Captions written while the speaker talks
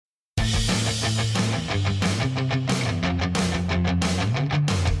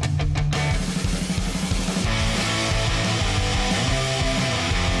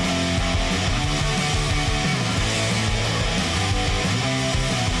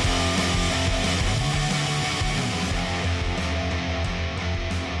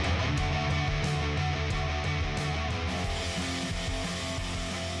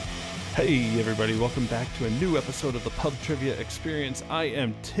Hey everybody, welcome back to a new episode of the Pub Trivia Experience. I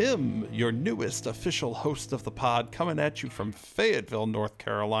am Tim, your newest official host of the pod, coming at you from Fayetteville, North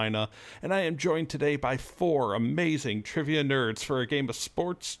Carolina, and I am joined today by four amazing trivia nerds for a game of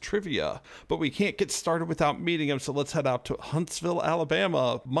sports trivia. But we can't get started without meeting them, so let's head out to Huntsville,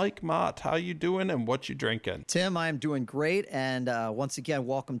 Alabama. Mike Mott, how you doing and what you drinking? Tim, I am doing great, and once again,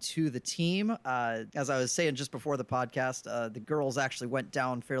 welcome to the team. As I was saying just before the podcast, the girls actually went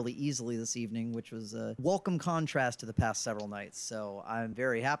down fairly easily this evening, which was a welcome contrast to the past several nights. So I'm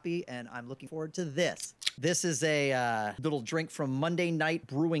very happy, and I'm looking forward to this. This is a little drink from Monday Night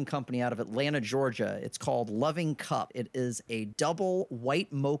Brewing Company out of Atlanta, Georgia. It's called Loving Cup. It is a double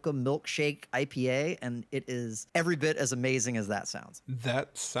white mocha milkshake IPA, and it is every bit as amazing as that sounds.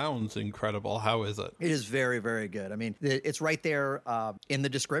 That sounds incredible. How is it? It is very, very good. I mean, it's right there in the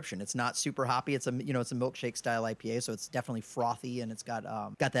description. It's not super hoppy. It's a milkshake style IPA, so it's definitely frothy, and it's got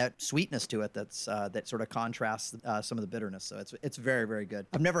that sweetness to it that sort of contrasts some of the bitterness. So it's very, very good.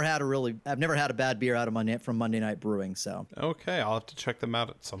 I've never had a bad beer out of from Monday Night Brewing. So okay, I'll have to check them out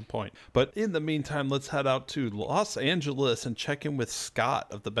at some point. But in the meantime, let's head out to Los Angeles and check in with Scott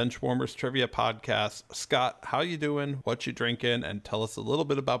of the Benchwarmers Trivia Podcast. Scott, how you doing? What you drinking? And tell us a little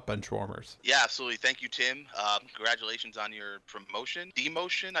bit about Benchwarmers. Yeah, absolutely. Thank you, Tim. Congratulations on your promotion,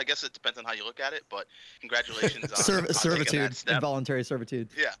 demotion. I guess it depends on how you look at it, but congratulations on servitude, involuntary servitude.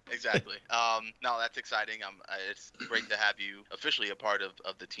 Yeah, exactly. No, that's exciting. It's great to have you officially a part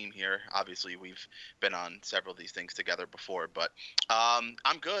of the team here. Obviously, we've been on several of these things together before, but I'm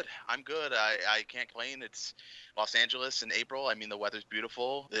good. I can't complain. It's Los Angeles in April. I mean, the weather's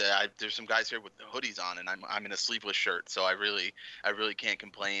beautiful. There's some guys here with hoodies on, and I'm in a sleeveless shirt, so I really can't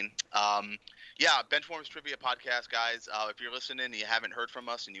complain. Yeah, Benchwarmers Trivia Podcast, guys. If you're listening and you haven't heard from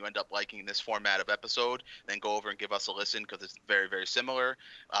us and you end up liking this format of episode, then go over and give us a listen because it's very, very similar.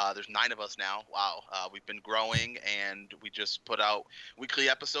 There's 9 of us now. Wow. We've been growing, and we just put out weekly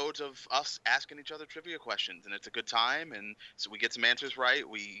episodes of us asking each other trivia questions, and it's a good time. And so we get some answers right.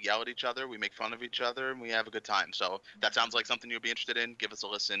 We yell at each other. We make fun of each other, and we have a good time. So that sounds like something you'll be interested in. Give us a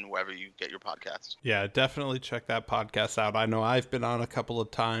listen wherever you get your podcasts. Yeah, definitely check that podcast out. I know I've been on a couple of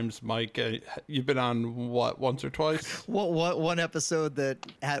times. Mike, you've been on what, once or twice? One episode that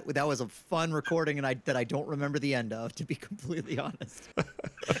was a fun recording, and that I don't remember the end of, to be completely honest.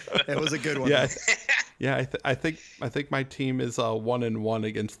 It was a good one. Yeah, yeah. I think my team is 1-1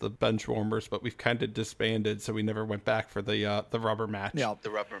 against the Benchwarmers, but we've kind of disbanded, so we never went back for the rubber match. Yeah, the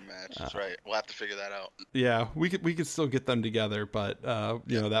rubber match. That's right. We'll have to figure that out. Yeah, we could still get them together, but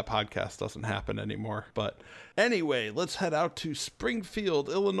that podcast doesn't happen anymore. But anyway, let's head out to Springfield,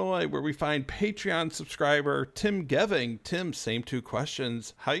 Illinois, where we find Patreon subscriber Tim Geving. Tim, same 2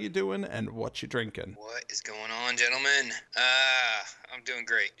 questions. How you doing and what you drinking? What is going on, gentlemen? I'm doing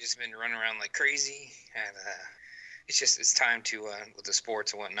great. Just been running around like crazy, and it's time to with the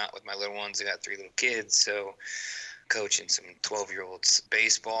sports and whatnot with my little ones. I got 3 little kids, so coaching some 12-year-olds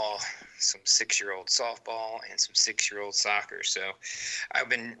baseball, some 6-year-old softball, and some 6-year-old soccer. So I've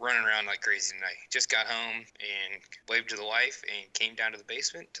been running around like crazy tonight. Just got home and waved to the wife and came down to the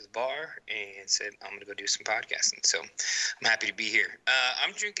basement to the bar and said, I'm going to go do some podcasting. So I'm happy to be here.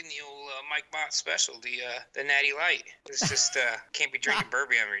 I'm drinking the old Mike Mott special, the Natty Light. It's just can't be drinking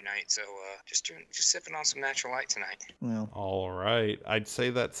bourbon every night. So just sipping on some natural light tonight. Well, all right. I'd say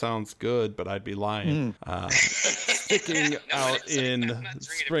that sounds good, but I'd be lying. Sticking out in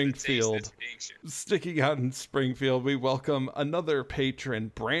Springfield. Sticking out in Springfield, we welcome another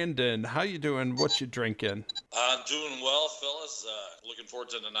patron, Brandon. How you doing? What you drinking? Doing well, fellas. Looking forward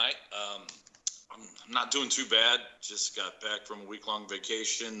to tonight. I'm not doing too bad. Just got back from a week-long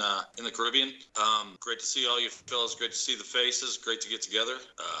vacation in the Caribbean. Great to see all you fellas. Great to see the faces. Great to get together.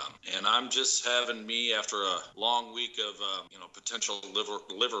 And I'm just having me, after a long week of potential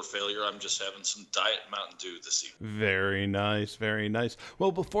liver failure, I'm just having some Diet Mountain Dew this evening. Very nice, very nice.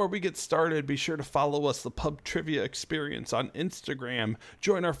 Well, before we get started, be sure to follow us, the Pub Trivia Experience, on Instagram.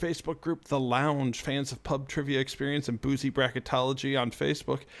 Join our Facebook group, The Lounge, fans of Pub Trivia Experience and Boozy Bracketology on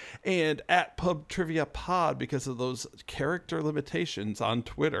Facebook, and at Pub Trivia Pod because of those character limitations on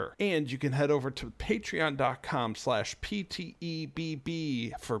Twitter. And you can head over to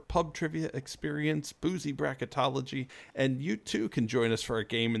patreon.com/PTEBB for Pub Trivia Experience, Boozy Bracketology, and you too can join us for a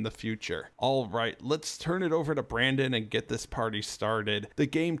game in the future. All right, let's turn it over to Brandon and get this party started. The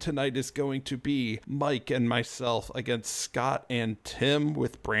game tonight is going to be Mike and myself against Scott and Tim,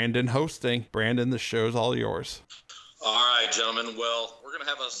 with Brandon hosting. Brandon, the show's all yours. All right, gentlemen. Well, we're going to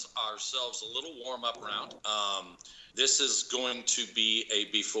have ourselves a little warm-up round. This is going to be a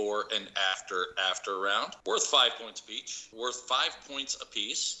before and after round, worth 5 points each, worth 5 points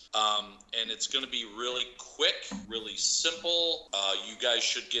apiece. And it's going to be really quick, really simple. You guys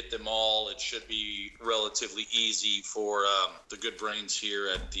should get them all. It should be relatively easy for the good brains here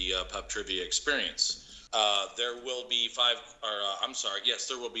at the Pub Trivia Experience. There will be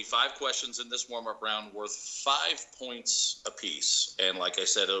there will be 5 questions in this warm-up round worth 5 points apiece. And like I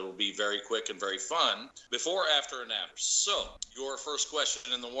said, it'll be very quick and very fun. Before, after, and after. So, your first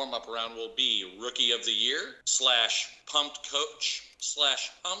question in the warm-up round will be Rookie of the Year / Pumped Coach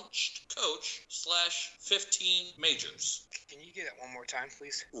 / Punched Coach / 15 Majors. Can you get that one more time,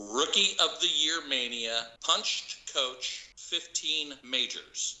 please? Rookie of the Year Mania, Punched Coach, 15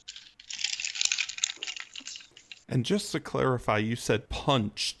 Majors. And just to clarify, you said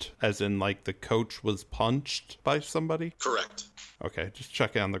punched, as in like the coach was punched by somebody? Correct. Okay, just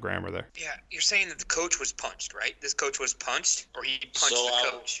checking on the grammar there. Yeah, you're saying that the coach was punched, right? This coach was punched, or he punched the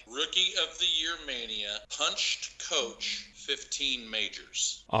coach? Rookie of the Year Mania, Punched Coach, 15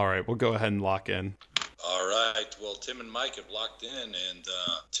 Majors. All right, we'll go ahead and lock in. All right. Well, Tim and Mike have locked in, and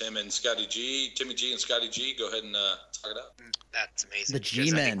Timmy G and Scotty G, go ahead and talk it out. That's amazing. The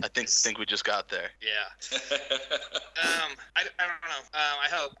G-Men. I think we just got there. Yeah. I don't know. I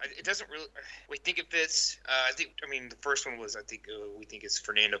hope it doesn't really. We think it fits. The first one was we think it's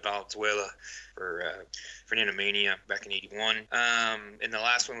Fernando Valenzuela for Fernando Mania back in '81. And the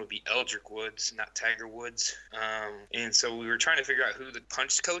last one would be Eldrick Woods, not Tiger Woods. And so we were trying to figure out who the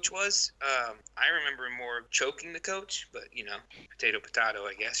punched coach was. I remember more of choking the coach, but potato,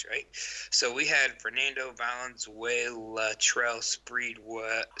 I guess, right? So we had Fernando Valenzuela, Trell,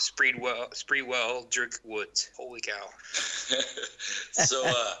 Spreewell, Eldrick Woods. Holy cow! So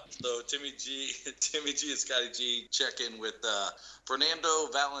Timmy G and Scotty G check in with Fernando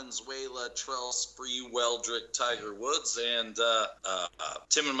Valenzuela, Trell, Spreewell, Eldrick, Tiger Woods, and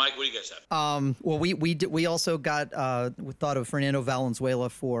Tim and Mike. What do you guys have? Well, we also got we thought of Fernando Valenzuela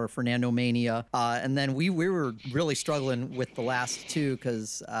for Fernando Mania, and then we were really struggling with the last two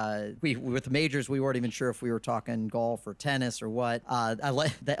because with the majors we weren't even sure if we were talking golf or tennis or what. I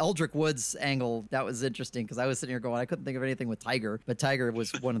like the Eldrick Woods angle. That was interesting because I was sitting here going, I couldn't think of anything with Tiger, but Tiger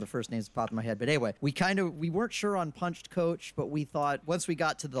was one of the first names that popped in my head. But anyway, we weren't sure on punched coach, but we thought once we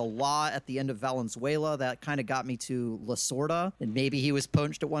got to the law at the end of Valenzuela, that kind of got me to Lasorda, and maybe he was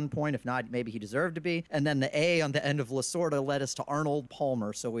punched at one point. If not, maybe he deserved to be. And then the A on the end of Lasorda led us to Arnold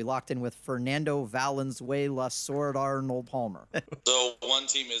Palmer, so we locked in with Fernando Valenzuela, Sword Arnold Palmer. So one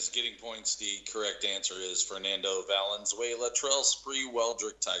team is getting points. The correct answer is Fernando Valenzuela, Trell, Spreewell,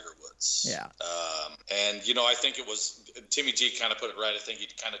 Eldrick, Tiger Woods. Yeah. And I think it was Timmy G kind of put it right. I think he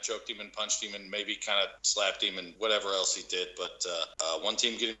kind of choked him and punched him and maybe kind of slapped him and whatever else he did. But one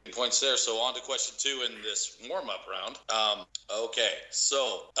team getting points there. So on to question 2 in this warm-up round. Okay,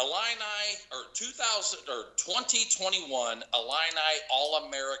 so 2021 Illini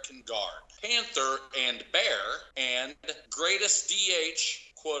All-American Guard, Panther and Bear, and greatest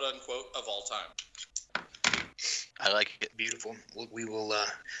DH, quote unquote, of all time. I like it. Beautiful. We will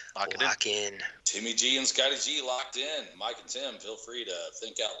lock in. Timmy G and Scotty G locked in. Mike and Tim, feel free to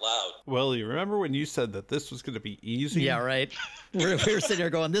think out loud. Well, you remember when you said that this was going to be easy? Yeah, right. we were sitting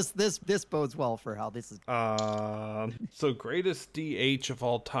here going, this bodes well for how this is. So greatest DH of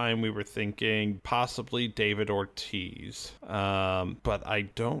all time, we were thinking possibly David Ortiz. But I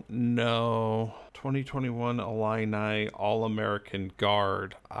don't know. 2021 Illini All-American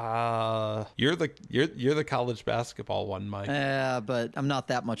Guard. You're the college basketball one, Mike. But I'm not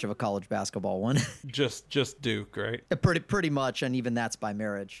that much of a college basketball one. just Duke, right? Pretty much, and even that's by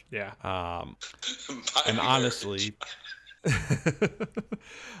marriage. Yeah. And honestly,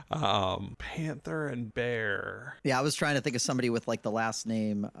 Panther and Bear. Yeah, I was trying to think of somebody with like the last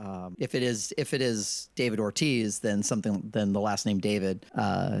name. If it is David Ortiz, then the last name David,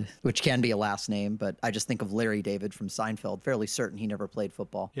 which can be a last name. But I just think of Larry David from Seinfeld. Fairly certain he never played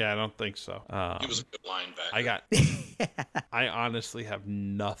football. Yeah, I don't think so. He was a good linebacker. I honestly have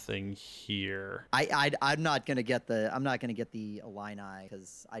nothing here. I'm not gonna get the Illini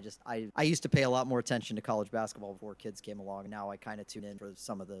because I used to pay a lot more attention to college basketball before kids came along. Now I kind of tune in for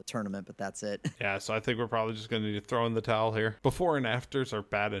some of the tournament, but that's it. Yeah, so I think we're probably just going to need to throw in the towel here. Before and afters are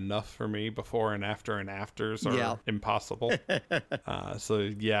bad enough for me. Before and afters are impossible. So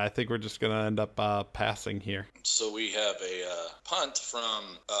yeah, I think we're just going to end up passing here. So we have a punt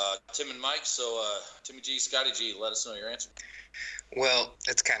from Tim and Mike. So Timmy G, Scotty G, let us know your answer. Well,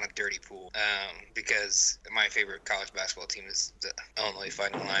 it's kind of dirty pool because my favorite college basketball team is the Illinois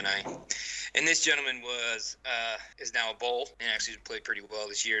Fighting Illini. And this gentleman is now a Bull and actually played pretty well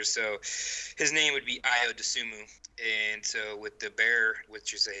this year. So his name would be Ayo Dosunmu. And so with the Bear,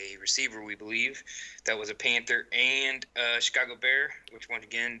 which is a receiver, we believe, that was a Panther and a Chicago Bear, which once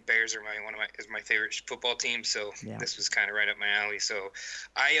again, Bears are my favorite football team. So This was kind of right up my alley. So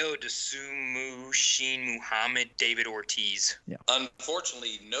Ayo Dosunmu, Sheen Muhammad, David Ortiz. Yeah.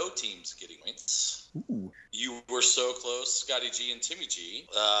 Unfortunately, no team's getting points. Ooh. You were so close, Scotty G and Timmy G.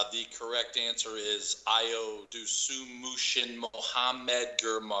 The correct answer is Ayo Dosunmu Mohamed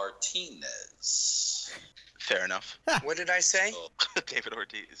Martinez. Fair enough. What did I say? David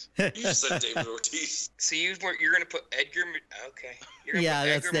Ortiz. You said David Ortiz. So you're going to put Edgar. Okay. You're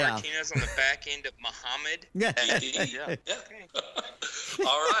going to put Edgar Martinez on the back end of Muhammad. Yeah. Yeah. Okay.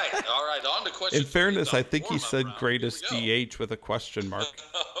 All right. On to question. In fairness, three, I think he said round. greatest DH with a question mark.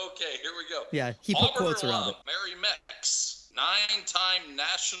 Okay, here we go. Yeah, he put quotes around it. Mary Mex, 9-time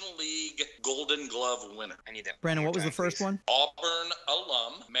National League Golden Glove winner. I need that. Brandon, what was the first one? Auburn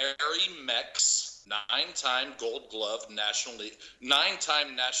alum, Mary Mex. 9-time Gold Glove National League,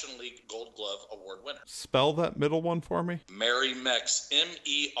 9-time National League Gold Glove Award winner. Spell that middle one for me. Mary Mex,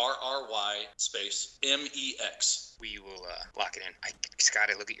 Merry space MEX. We will lock it in. Scott,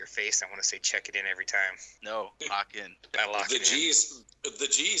 I look at your face. I want to say check it in every time. No, lock in. I lock it in. The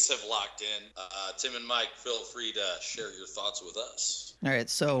G's have locked in. Tim and Mike, feel free to share your thoughts with us. All right,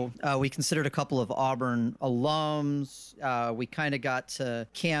 so we considered a couple of Auburn alums. We kind of got to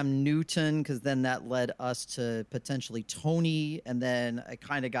Cam Newton because then that led us to potentially Tony, and then I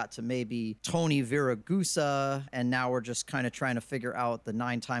kind of got to maybe Tony Viragusa, and now we're just kind of trying to figure out the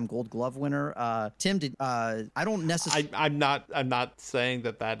 9-time Gold Glove winner. Tim, I don't necessarily. I'm not saying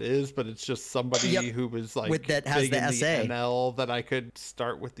that is, but it's just somebody who was like that has big the in essay. the NL that I could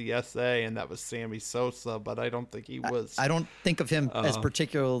start with the essay, and that was Sammy Sosa, but I don't think he was. I don't think of him as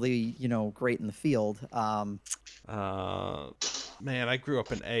particularly, great in the field. Man, I grew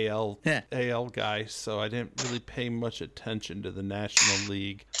up an AL guy, so I didn't really pay much attention to the National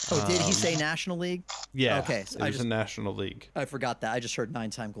League. Oh, did he say National League? Yeah. Okay, so it was a National League. I forgot that. I just heard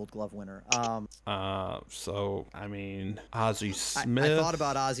 9-time Gold Glove winner. So I mean, Ozzie Smith. I thought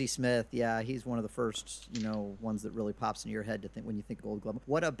about Ozzie Smith. Yeah, he's one of the first, ones that really pops into your head to think when you think Gold Glove.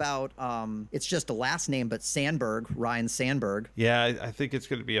 What about it's just a last name, but Sandberg, Ryan Sandberg. Yeah, I think it's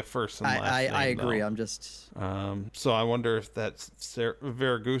going to be a first and last name. I agree. Though. I'm just. So I wonder if that's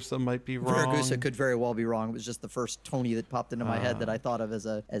Viragusa might be wrong. Viragusa could very well be wrong. It was just the first Tony that popped into my head that I thought of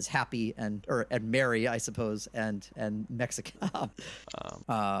as happy and merry, I suppose, and Mexican.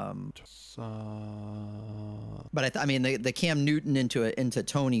 But I mean, the Cam Newton into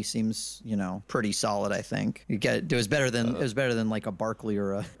Tony seems pretty solid. I think it was better than like a Barkley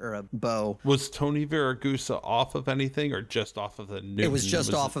or a Bo. Was Tony Viragusa off of anything or just off of the Newton? It was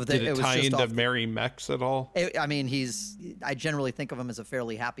just off of the. Did it tie into Mary Mex at all? I mean, I generally think of him as a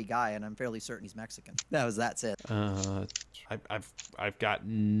fairly happy guy, and I'm fairly certain he's Mexican. That's it. I've got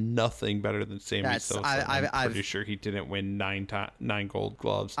nothing better than Sammy Sosa. I'm pretty sure he didn't win 9 Gold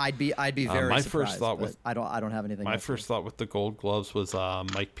Gloves. I'd be very my surprised. First thought was I don't have anything. My first thought with the Gold Gloves was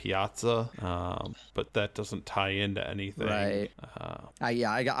Mike Piazza, but that doesn't tie into anything. Right.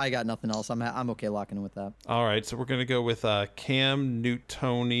 I got nothing else. I'm okay locking in with that. All right, so we're gonna go with Cam Newton,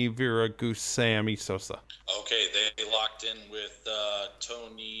 Tony Viragusa, Sammy Sosa. Okay, they locked in with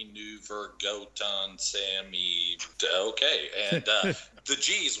Tony Vergoton, Sammy. Okay, and the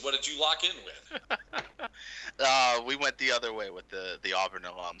G's, what did you lock in with? We went the other way with the Auburn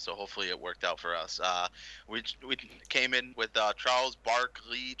alum, so hopefully it worked out for us. We came in with Charles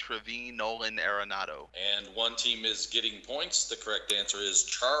Barkley, Trevino, Nolan Arenado. And one team is getting points. The correct answer is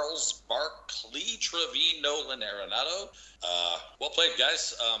Charles Barkley, Trevino, Nolan Arenado. Well played,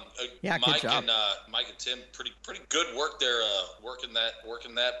 guys. Yeah, Mike good job. and Mike and Tim, pretty good work there, working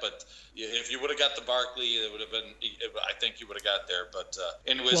that. But if you would have got the Barkley, it would have been. I think you would have got there. But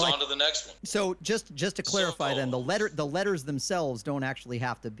anyways, on to the next one. So just to clarify, then the letters themselves don't actually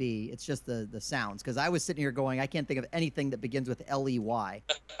have to be. It's just the sounds. Because I was sitting here going, I can't think of anything that begins with Ley.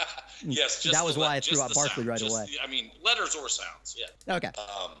 Yes, that was why I threw out Barkley right away. I mean, letters or sounds. Yeah. Okay.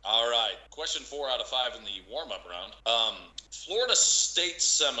 All right. Question 4 out of 5 in the warm-up round. Florida State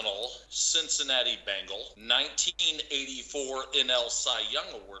Seminole, Cincinnati Bengal, 1984 NL Cy Young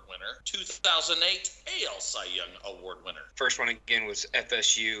Award winner, 2008 AL Cy Young Award winner. First one again was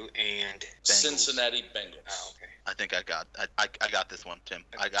FSU and Bengals. Cincinnati Bengals. Oh, okay. I think I got this one, Tim.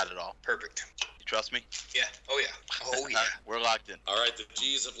 I got it all. Perfect. You trust me? Yeah. Oh yeah. Oh yeah. We're locked in. All right, the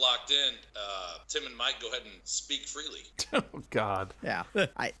G's have locked in. Tim and Mike, go ahead and speak freely. Oh, God. Yeah.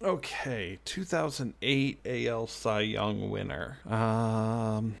 Okay, 2008 AL Cy Young winner.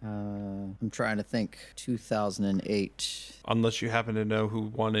 I'm trying to think. 2008. Unless you happen to know who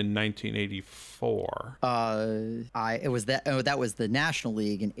won in 1984. That was the National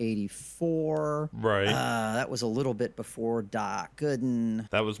League in '84. Right. That was a little bit before Doc Gooden.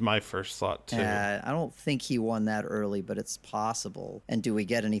 That was my first thought, too. I don't think he won that early, but it's possible. And do we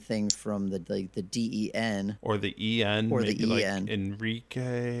get anything from the DEN? Or the EN. Or maybe the EN. Like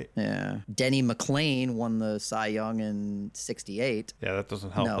Enrique. Yeah. Denny McLain won the Cy Young in '68. Yeah, that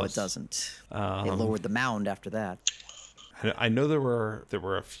doesn't help us. No, it doesn't. They lowered the mound after that. I know there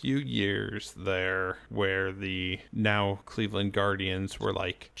were a few years there where the now Cleveland Guardians were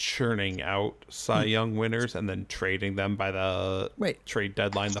like churning out Cy Young winners and then trading them by the trade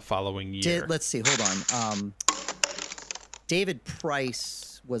deadline the following year. Let's see. Hold on. David Price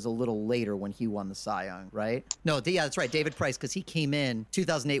was a little later when he won the Cy Young, right? No, yeah, that's right. David Price, because he came in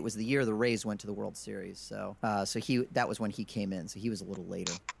 2008 was the year the Rays went to the World Series. So, that was when he came in. So he was a little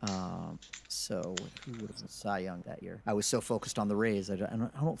later. So who would have been Cy Young that year? I was so focused on the Rays. I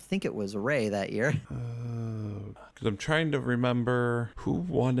don't think it was a Ray that year. Because I'm trying to remember who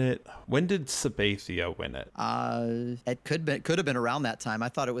won it. When did Sabathia win it? It could have been around that time. I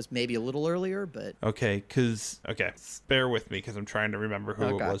thought it was maybe a little earlier, but okay, bear with me because I'm trying to remember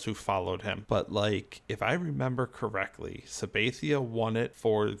who it was who followed him. But like, if I remember correctly, Sabathia won it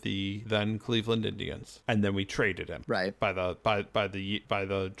for the then Cleveland Indians, and then we traded him right by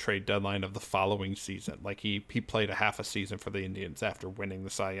the trade deadline of the following season. Like he played a half a season for the Indians after winning the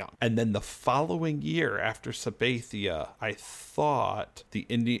Cy Young, and then the following year after Sabathia, I thought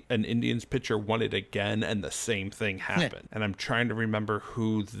an Indians pitcher won it again, and the same thing happened. And I'm trying to remember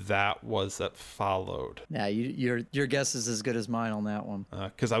who that was that followed. Yeah, your guess is as good as mine on that one.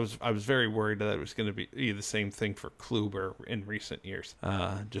 Because I was very worried that it was going to be the same thing for Kluber in recent years.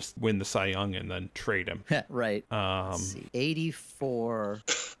 Just win the Cy Young and then trade him. Right. Let's see. 84.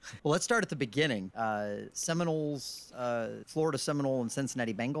 Well, let's start at the beginning. Seminoles, Florida Seminole and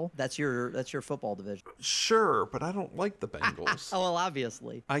Cincinnati Bengal. That's your football division. Sure, but I don't like the Bengals. Oh, well,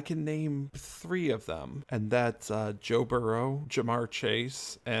 obviously. I can name 3 of them, and that's Joe Burrow, Jamar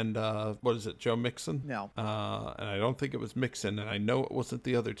Chase, and Joe Mixon? No. And I don't think it was Mixon, and I know it wasn't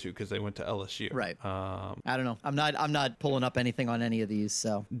the other 2 because they went to LSU. Right. I don't know. I'm not pulling up anything on any of these.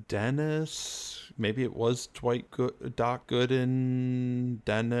 So Dennis. Maybe it was Doc Gooden,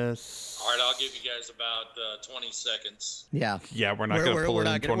 Dennis. All right, I'll give you guys about 20 seconds. Yeah. Yeah, we're not going to pull it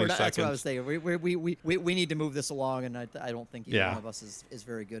in 20 seconds. That's what I was saying. We need to move this along, and I don't think either one of us is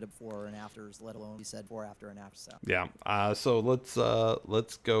very good at before and afters, let alone you said before, after, and after. So. Yeah. So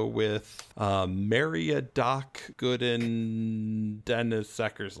let's go with Maria, Doc Gooden, Dennis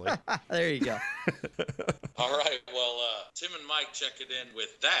Eckersley. There you go. All right. Well, Tim and Mike check it in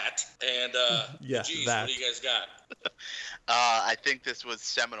with that, and geez, what do you guys got? I think this was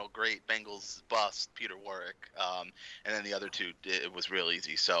Seminole great Bengals bust, Peter Warrick. And then the other 2, it was real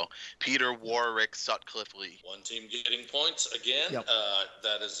easy. So Peter Warrick, Sutcliffe Lee. One team getting points again. Yep.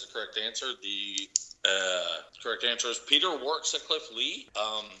 That is the correct answer. The correct answer is Peter Warrick, Sutcliffe Lee.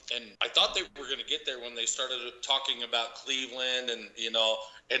 And I thought they were going to get there when they started talking about Cleveland, and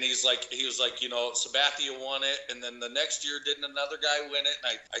and he was like, Sabathia won it, and then the next year didn't another guy win it?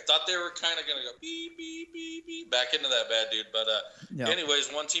 And I thought they were kind of going to go beep, beep, beep, beep, back into that bad dude. But anyways,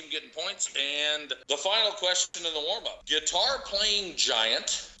 one team getting points. And the final question in the warm-up. Guitar playing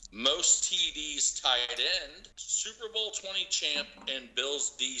giant, most TDs tight end, Super Bowl 20 champ, and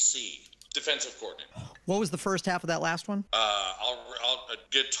Bills DC defensive coordinator. What was the first half of that last one?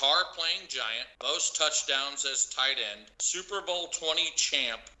 Guitar playing giant, most touchdowns as tight end, Super Bowl 20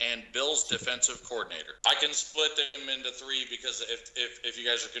 champ, and Bills defensive coordinator. I can split them into 3 because if you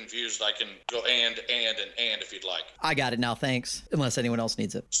guys are confused, I can go and if you'd like. I got it now, thanks. Unless anyone else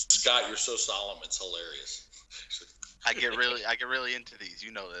needs it. Scott, you're so solemn, it's hilarious. I get really into these.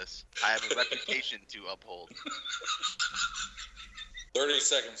 You know this. I have a reputation to uphold. 30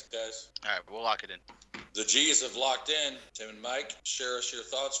 seconds, guys. All right, we'll lock it in. The G's have locked in. Tim and Mike, share us your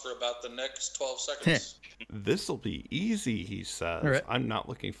thoughts for about the next 12 seconds. This'll be easy, he says. Right. I'm not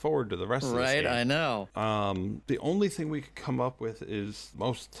looking forward to the rest of this game. Right, I know. The only thing we could come up with is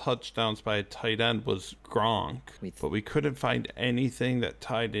most touchdowns by a tight end was Gronk, but we couldn't find anything that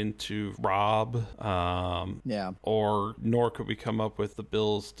tied into Rob. Nor could we come up with the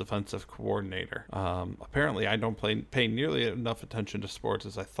Bills' defensive coordinator. Apparently, I don't pay nearly enough attention to sports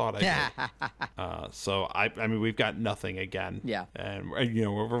as I thought I did. So So I mean, we've got nothing again. Yeah. And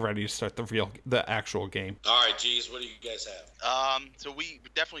we're ready to start the actual game. All right, geez, what do you guys have? So we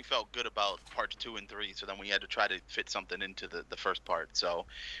definitely felt good about parts 2 and 3. So then we had to try to fit something into the first part. So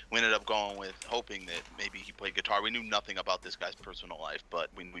we ended up going with hoping that maybe he played guitar. We knew nothing about this guy's personal life, but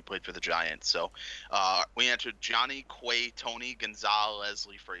we played for the Giants. So we answered Johnny, Quay, Tony, Gonzalez,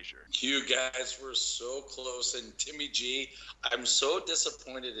 Leslie, Frazier. You guys were so close, and Timmy G, I'm so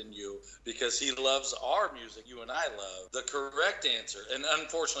disappointed in you because he loves our music, you and I love. The correct answer, and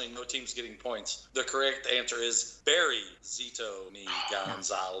unfortunately no team's getting points, the correct answer is Barry Zito Ni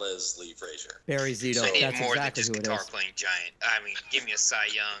Gonzalez Lee Frazier. Barry Zito. So I need That's more exactly than who just it is. guitar-playing giant. I mean, give me a Cy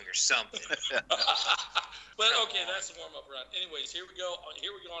Young or something. But okay, that's the warm-up round. Anyways, here we go. Here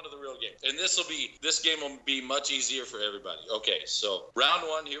we go on to the real game, and this game will be much easier for everybody. Okay, so round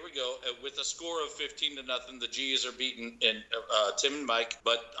 1, here we go. With a score of 15-0, the G's are beating Tim and Mike.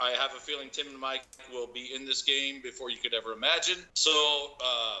 But I have a feeling Tim and Mike will be in this game before you could ever imagine. So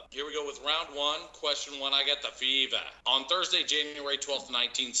here we go with round 1. Question 1. I got the fever. On Thursday, January 12th,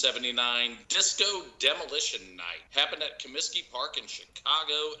 1979, Disco Demolition Night happened at Comiskey Park in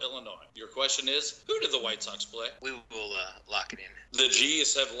Chicago, Illinois. Your question is, who did the White Sox play? We will lock it in. The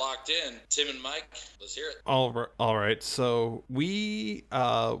G's have locked in. Tim and Mike, let's hear it. All right. So we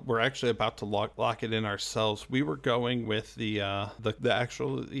were actually about to lock it in ourselves. We were going with the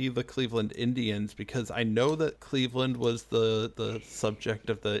Cleveland Indians because I know that Cleveland was the subject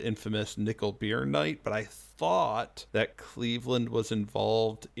of the infamous Nickel Beer Night, but I thought that Cleveland was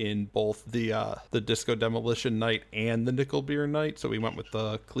involved in both the Disco Demolition Night and the Nickel Beer Night, so we went with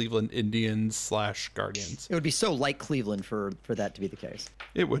the Cleveland Indians / Guardians. It would be so like Cleveland for that to be the case.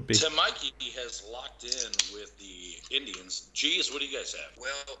 It would be. Tim Mikey has locked in with the Indians. Geez, what do you guys have?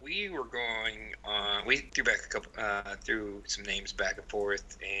 Well, we were going on. We threw back threw some names back and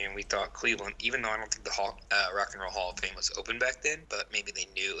forth, and we thought Cleveland. Even though I don't think the Rock and Roll Hall of Fame was open back then, but maybe they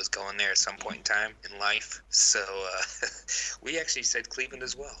knew it was going there at some point in time in life. So we actually said Cleveland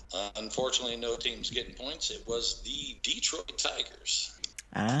as well. Unfortunately, no team's getting points. It was the Detroit Tigers.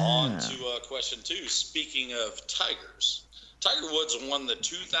 Ah. On to question 2. Speaking of Tigers, Tiger Woods won the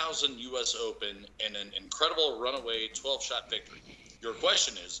 2000 U.S. Open in an incredible runaway 12-shot victory. Your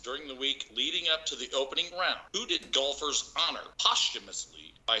question is, during the week leading up to the opening round, who did golfers honor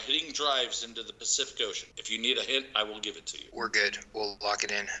posthumously by hitting drives into the Pacific Ocean? If you need a hint, I will give it to you. We're good. We'll lock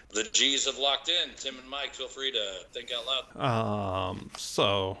it in. The G's have locked in. Tim and Mike, feel free to think out loud.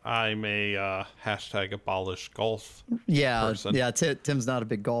 So I'm a hashtag abolish golf person. Yeah. Tim's not a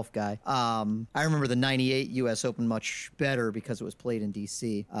big golf guy. I remember the '98 U.S. Open much better because it was played in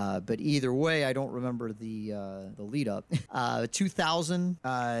D.C. But either way, I don't remember the lead up. 2000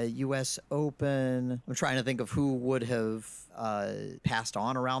 U.S. Open. I'm trying to think of who would have passed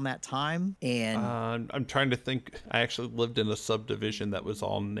on around that time, and I'm trying to think. I actually lived in a subdivision that was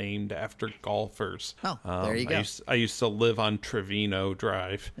all named after golfers. Oh, there you go. I used to live on Trevino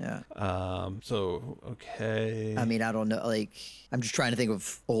Drive. Yeah. So okay. I mean, I don't know. Like, I'm just trying to think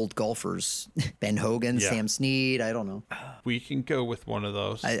of old golfers. Ben Hogan, Yeah. Sam Snead. I don't know. We can go with one of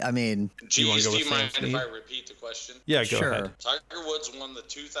those. I mean, G's, go do with you mind Sam if Snead? I repeat the question? Yeah, go sure. ahead. Tiger Woods won the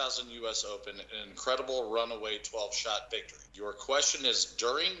 2000 U.S. Open in an incredible runaway 12-shot victory. Your question is,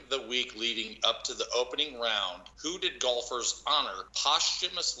 during the week leading up to the opening round, who did golfers honor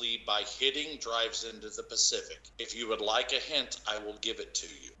posthumously by hitting drives into the Pacific? If you would like a hint, I will give it to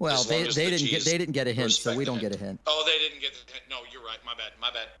you. well, As long they as the G's didn't get a hint, so respect we the don't get a hint. hint. Oh, they didn't get the hint. No, you're right. My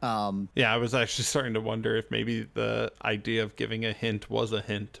bad. Yeah, I was actually starting to wonder if maybe the idea of giving a hint was a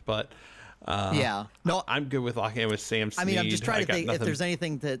hint, but Yeah. No, I'm good with locking in with Sam Snead. I mean, I'm just trying to got think if nothing- there's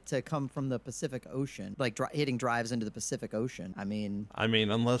anything to come from the Pacific Ocean, like hitting drives into the Pacific Ocean. I mean,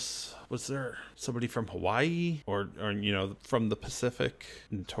 unless was there somebody from Hawaii or from the Pacific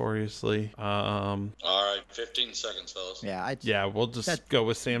notoriously. All right, 15 seconds, fellas. yeah, We'll just go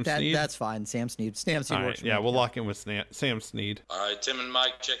with Sam Snead. That's fine. Sam Snead. Sam Snead All works right, for yeah, me. we'll lock in with Sam Snead. All right, Tim and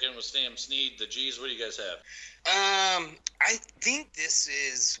Mike check in with Sam Snead. The G's, what do you guys have? I think this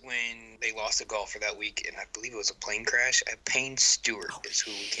is when they lost a golfer that week, and I believe it was a plane crash. Payne Stewart is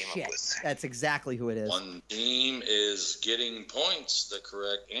who we came Shit. up with. That's exactly who it is. One team is getting points. The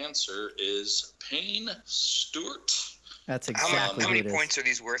correct answer is Payne Stewart. That's How exactly who many it is. points are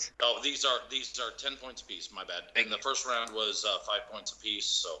these worth? Oh, these are 10 points apiece. My bad. And the first round was 5 points apiece.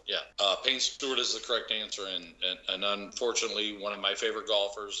 So yeah, Payne Stewart is the correct answer, and unfortunately, one of my favorite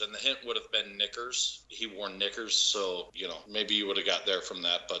golfers. And the hint would have been knickers. He wore knickers, so maybe you would have got there from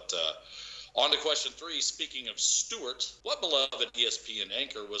that. But on to question 3. Speaking of Stewart, what beloved ESPN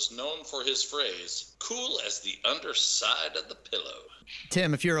anchor was known for his phrase "cool as the underside of the pillow"?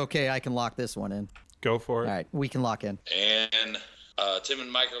 Tim, if you're okay, I can lock this one in. Go for it. All right, we can lock in. And Tim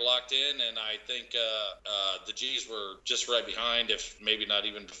and Mike are locked in, and I think the G's were just right behind, if maybe not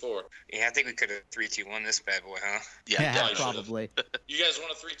even before. Yeah, I think we could have 3-2-1 this bad boy, huh? Yeah, Probably. You guys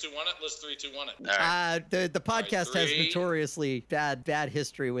want to 3-2-1 it? Let's 3-2-1 it. All right. The podcast has three. notoriously bad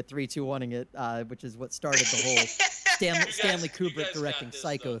history with 3-2-1ing it, which is what started the whole Stanley You Kubrick guys directing got this,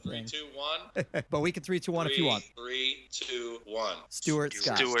 Psycho though. thing. 3-2-1. But we can 3-2-1 if you want. 3-2-1. Stuart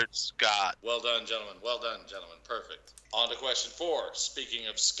Scott. Stuart Scott. Well done, gentlemen. Well done, gentlemen. Perfect. On to question 4. Speaking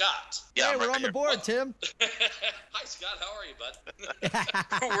of Scott. Yeah, Hey, I'm we're right on the here. board, Tim. Hi, Scott. How are you, bud?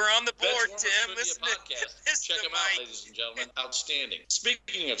 We're on the board, Benchwarmers Tim. Trivia Listen Podcast. listen Check to him out, Mike. ladies and gentlemen. Outstanding.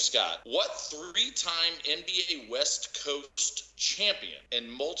 Speaking of Scott, what 3-time NBA West Coast champion and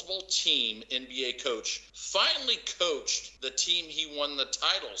multiple team NBA coach finally coached the team he won the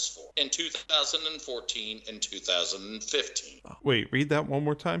titles for in 2014 and 2015? Wait, read that one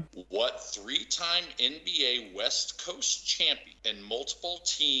more time. What 3-time NBA West Coast champion and multiple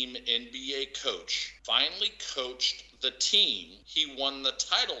team NBA coach finally coached the team he won the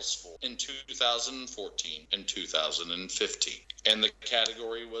titles for in 2014 and 2015? And the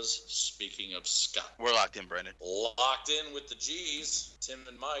category was speaking of Scott. We're locked in, Brendan. Locked in with the G's, Tim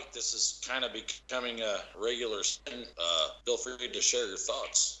and Mike. This is kind of becoming a regular thing. Feel free to share your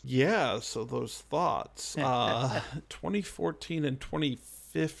thoughts. Yeah, so those thoughts. 2014 and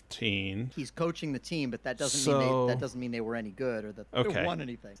 2015. He's coaching the team, but that doesn't mean they were any good or that Okay. they won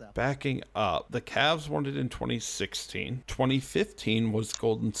anything. So. Backing up, the Cavs won it in 2016. 2015 was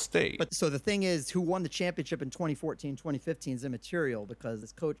Golden State. But so the thing is, who won the championship in 2014, 2015 is immaterial because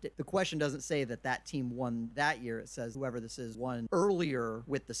this coach. The question doesn't say that team won that year. It says whoever this is won earlier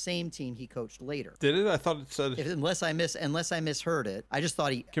with the same team he coached later. Did it? I thought it said. Unless I misheard it, I just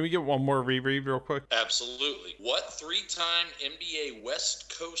thought he. Can we get one more reread real quick? Absolutely. What 3-time NBA West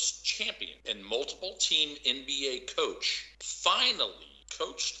Coast champion and multiple team NBA coach finally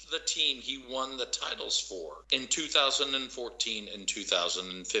coached the team he won the titles for in 2014 and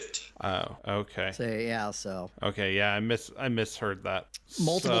 2015? Oh, okay. So Okay, yeah, I misheard that.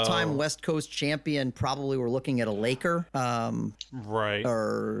 multiple time So- West Coast champion. Probably we're looking at a Laker. Right.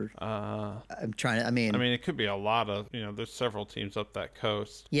 Or I'm trying to. I mean, it could be a lot of, there's several teams up that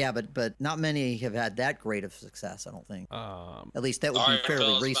coast. yeah, but not many have had that great of success. I don't think. At least that would All be right, fairly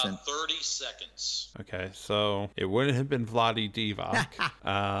fellas, recent. about 30 seconds. Okay, so it wouldn't have been Vlade Divac.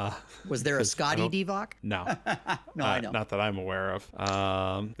 Was there a because I Scotty don't- Divac? No. No, I know. Not that I'm aware of.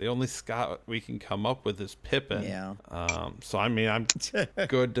 The only Scott we can come up with is Pippen. Yeah. So I'm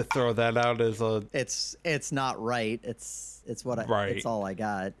good to throw that out as a. It's not right. It's Right. It's all I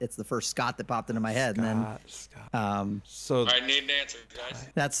got. It's the first Scott that popped into my head, and then So I need an answer, guys.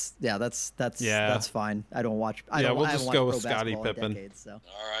 that's fine. I don't watch. I we'll haven't just watched go pro with Scottie basketball in Pippen. decades, so.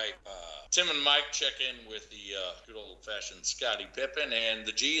 All right. Tim and Mike check in with the good old-fashioned Scottie Pippen. And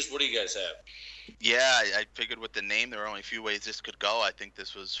the G's, what do you guys have? Yeah, I figured with the name, there were only a few ways this could go. I think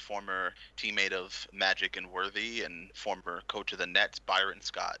this was former teammate of Magic and Worthy and former coach of the Nets, Byron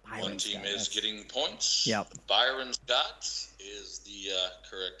Scott. One team Scott, is that's- getting points. Yep. Byron Scott is the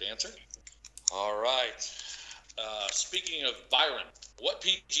correct answer. All right. Speaking of Byron, what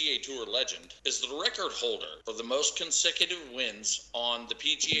PGA Tour legend is the record holder for the most consecutive wins on the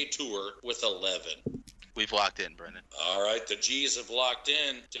PGA Tour with 11? We've locked in, Brendan. All right, the G's have locked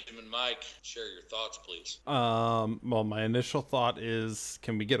in. Tim and Mike, share your thoughts, please. Well, my initial thought is,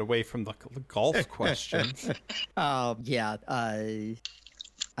 can we get away from the golf questions? Yeah.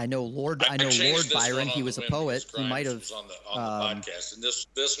 I know Lord changed Lord this Byron. one He on was the a whim poet. because He might Grimes have. was on the podcast, and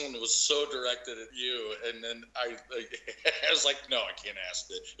this one was so directed at you, and then I was like, no, I can't ask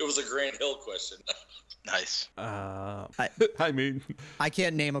it. It was a Grant Hill question. Nice. I mean, I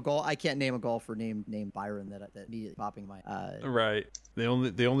can't name a golfer named Byron that immediately popping my. right. The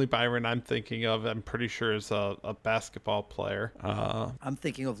only Byron I'm thinking of, I'm pretty sure, is a basketball player. I'm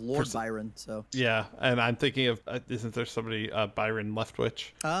thinking of Lord Byron. So. Yeah, and I'm thinking of, isn't there somebody, Byron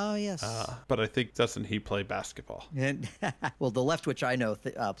Leftwich? Oh yes. But I think, doesn't he play basketball? And well, the Leftwich I know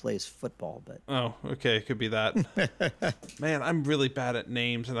plays football, but Oh, okay, it could be that. Man, I'm really bad at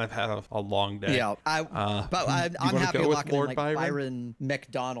names, and I've had a long day. yeah, I'm wanna happy go with locking Lord in like Byron? Byron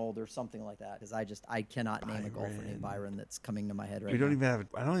McDonald or something like that because I cannot name a golfer named Byron that's coming to my head right We don't now. even have.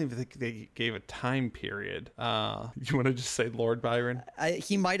 I don't even think they gave a time period. You want to just say Lord Byron?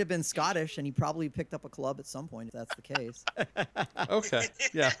 He might have been Scottish, and he probably picked up a club at some point if that's the case. Okay.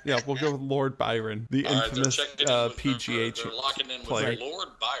 Yeah. We'll go with Lord Byron, the All right, infamous PGA they're locking in with player. Lord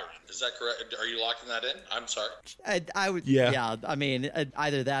Byron. Is that correct? Are you locking that in? I'm sorry. I would. Yeah. I mean,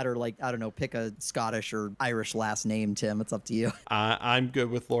 either that or like I don't know, pick a Scottish or Irish last name, Tim. It's up to you. I'm good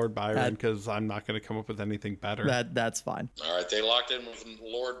with Lord Byron because I'm not going to come up with anything better. That's fine. All right, they locked in with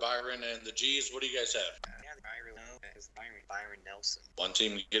Lord Byron and the G's. What do you guys have? Byron Nelson. One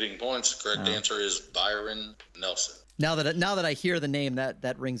team getting points. The correct answer is Byron Nelson. Now that I hear the name,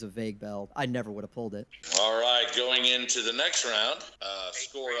 that rings a vague bell. I never would have pulled it. All right, going into the next round,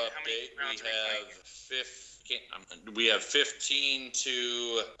 score how many update. rounds are we playing? We have 15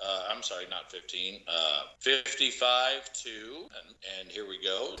 to, I'm sorry, not 15, 55 to, and here we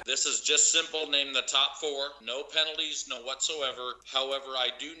go. This is just simple, name the top four, no penalties, no whatsoever. However, I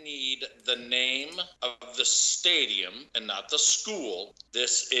do need the name of the stadium and not the school.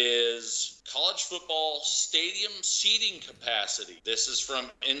 This is college football stadium seating capacity. This is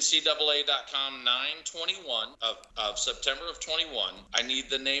from NCAA.com 9/21 of September of 21. I need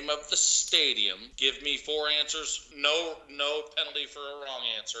the name of the stadium. Give me four answers. No penalty for a wrong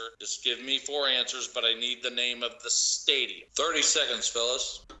answer. Just give me four answers, but I need the name of the stadium. 30 seconds,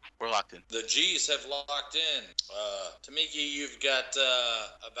 fellas. We're locked in. The G's have locked in. Tamiki, you've got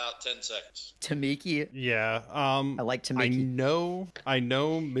about 10 seconds. Tamiki. Yeah. I like Tamiki. I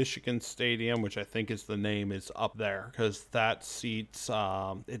know Michigan Stadium, which I think is the name, is up there because that seats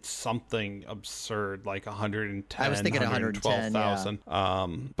it's something absurd, like 110. I was thinking 112,000.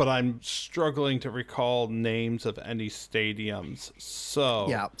 But I'm struggling to recall names of any stadiums. So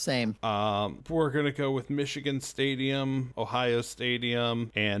yeah, same. We're gonna go with Michigan Stadium, Ohio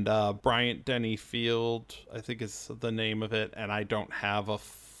Stadium, and Bryant Denny Field, I think is the name of it, and I don't have a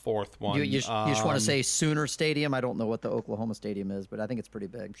fourth one. You just want to say Sooner Stadium? I don't know what the Oklahoma Stadium is, but I think it's pretty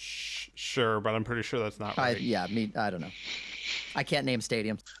big. Sure, but I'm pretty sure that's not right. I don't know. I can't name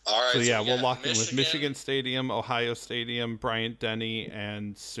stadiums. All right. So yeah, we we'll got lock in with Michigan Stadium, Ohio Stadium, Bryant Denny,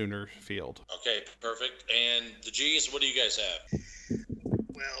 and Sooner Field. Okay, perfect. And the G's, what do you guys have?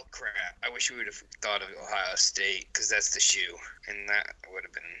 Well, crap. I wish we would have thought of Ohio State because that's the shoe. And that would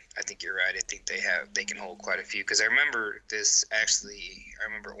have been, I think you're right. I think they can hold quite a few. Because I remember this actually,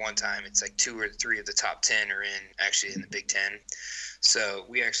 at one time it's like 2 or 3 of the top 10 are in the Big Ten. So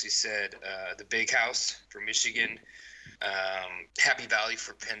we actually said the Big House for Michigan, Happy Valley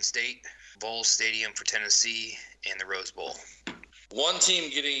for Penn State, Bowles Stadium for Tennessee, and the Rose Bowl. One team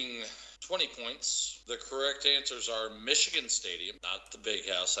getting 20 points. The correct answers are Michigan Stadium, not the Big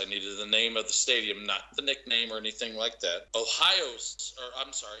House. I needed the name of the stadium, not the nickname or anything like that. Ohio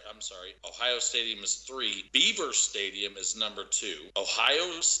Stadium is 3. Beaver Stadium is number 2.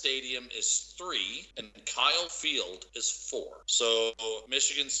 Ohio Stadium is 3, and Kyle Field is 4. So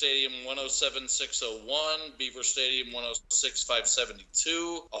Michigan Stadium 107,601, Beaver Stadium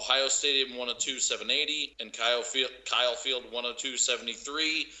 106,572, Ohio Stadium 102,780, and Kyle Field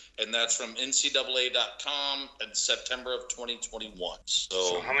 102,773. And that's from NCAA.com in September of 2021.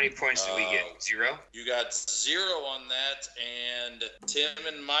 So how many points did we get? 0? You got 0 on that, and Tim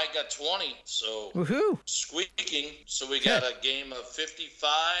and Mike got 20. So woohoo! Squeaking. So we got a game of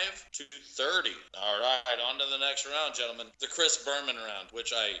 55 to 30. All right, on to the next round, gentlemen. The Chris Berman round,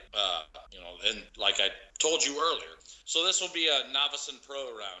 which I like I told you earlier. So this will be a novice and pro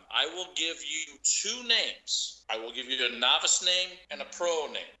round. I will give you 2 names. I will give you a novice name and a pro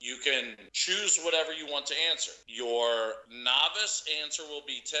name. You can choose whatever you want to answer. Your novice answer will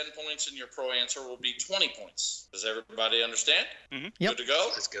be 10 points and your pro answer will be 20 points. Does everybody understand? Mm-hmm. Yep. Good to go?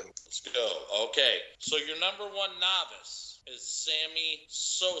 Let's go. Okay. So your number 1 novice is Sammy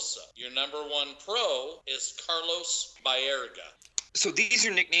Sosa. Your number 1 pro is Carlos Baerga. So these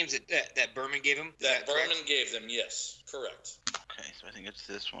are nicknames that Berman gave him? That Berman gave them, yes. Correct. Okay, so I think it's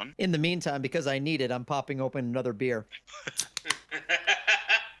this one. In the meantime, because I need it, I'm popping open another beer.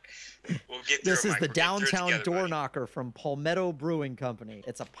 We'll get This through is it, the Mike. We're getting through it Downtown together, Door buddy. Knocker from Palmetto Brewing Company.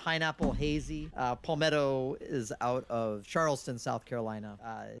 It's a pineapple hazy. Palmetto is out of Charleston, South Carolina.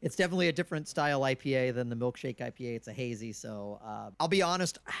 It's definitely a different style IPA than the Milkshake IPA. It's a hazy. So I'll be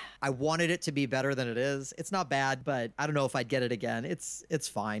honest, I wanted it to be better than it is. It's not bad, but I don't know if I'd get it again. It's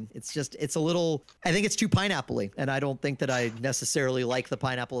fine. It's a little, I think it's too pineapple-y, and I don't think that I necessarily like the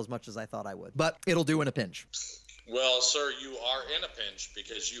pineapple as much as I thought I would. But it'll do in a pinch. Well, sir, you are in a pinch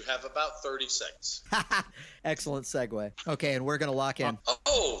because you have about 30 seconds. Excellent segue. Okay, and we're going to lock in.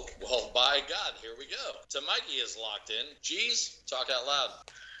 Oh, well, by God, here we go. Tamiki is locked in. Geez, talk out loud.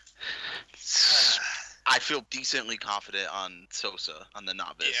 I feel decently confident on Sosa, on the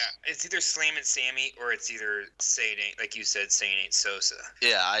novice. Yeah, it's either Slammin' Sammy or it's either Say It Ain't, like you said, Say It Ain't Sosa.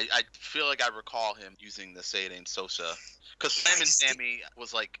 Yeah, I feel like I recall him using the Say It Ain't Sosa. Because Slammin' Sammy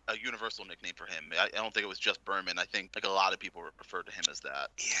was like a universal nickname for him. I don't think it was just Berman. I think like a lot of people referred to him as that.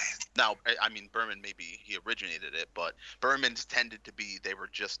 Yeah. Now, I mean, Berman, maybe he originated it, but Berman's tended to be, they were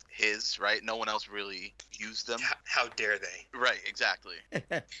just his, right? No one else really used them. How dare they? Right, exactly.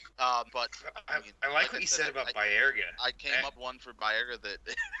 But I like what you said, said about Baerga. I came up one for Baerga that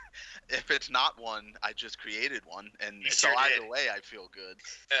if it's not one, I just created one. And You so sure either did. way, I feel good.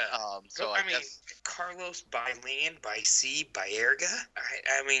 Yeah. So I I mean, guess Carlos by land, by sea, Baerga?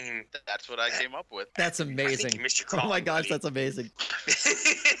 I mean... that's what I came up with. That's I think amazing. you missed your Oh calling, my gosh, buddy. that's amazing.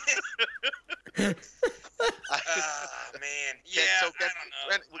 Man. Yeah, so I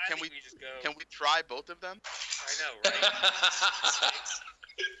don't know. can I think we just go. Can we try both of them? I know, right?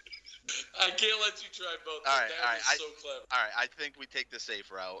 I can't let you try both. All right, that all right, was so clever. All right, I think we take the safe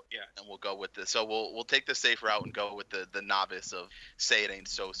route. Yeah. And we'll go with this. So we'll take the safe route and go with the novice of Say It Ain't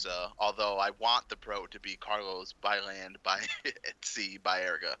Sosa. Although I want the pro to be Carlos by land, by at sea,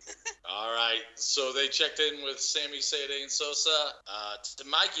 Baerga. All right, so they checked in with Sammy Say It Ain't Sosa. To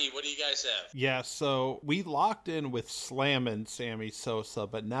Mikey, what do you guys have? Yeah, so we locked in with Slammin' Sammy Sosa,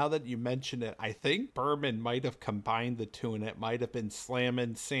 but now that you mention it, I think Berman might have combined the two, and it might have been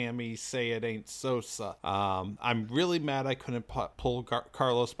Slammin' Sammy Say It Ain't Sosa. I'm really mad I couldn't pull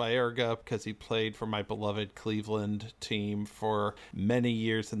Carlos Baerga because he played for my beloved Cleveland team for many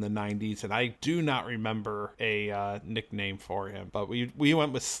years in the 90s, and I do not remember a nickname for him, but we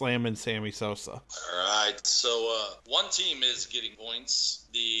went with Slammin' Sammy Sosa. All right, so one team is getting points.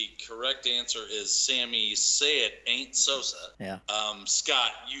 The correct answer is Sammy Say It Ain't Sosa. Yeah.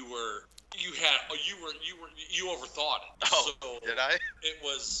 Scott, you overthought it. Oh, so did I? It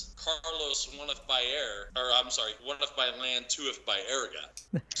was Carlos, one if by air, or I'm sorry, one if by land, two if by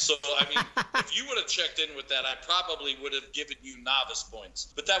Erga. So, I mean, if you would have checked in with that, I probably would have given you novice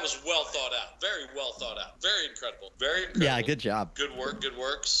points. But that was well thought out. Very well thought out. Very incredible. Very incredible. Yeah, good job. Good work, good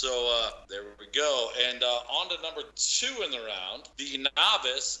work. So there we go. And on to number 2 in the round. The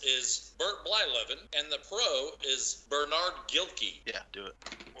novice is Bert Blyleven, and the pro is Bernard Gilkey. Yeah, do it.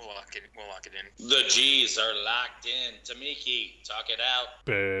 We'll lock it in. The G's are locked in. Tamiki, talk it out.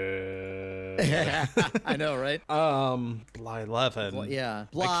 I know, right? Blyleven. Well, yeah.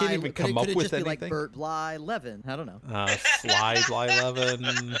 I can't even come up could it with just be anything. like Bert Blyleven? I don't know. Sly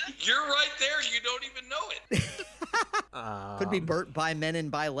Blyleven. You're right there. You don't even know it. Could be Bert by Menin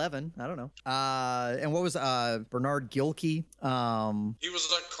by Levin. I don't know. And what was Bernard Gilkey? He was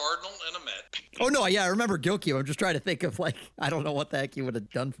a Cardinal and a Met. Oh no, yeah, I remember Gilkey. I'm just trying to think of I don't know what the heck he would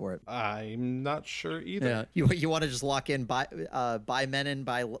have done for it. I'm not sure either. Yeah, you want to just lock in by Menin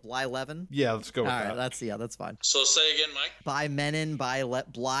by Blyleven? Yeah, let's go with All that. right, that's fine. So say again, Mike. By Menin by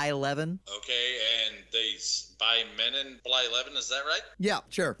Blyleven. Okay, and they by Menin Blyleven, is that right? Yeah,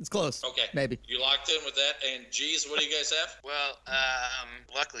 sure, it's close. Okay. Maybe. You locked in with that. And G's, what do you guys have? Well,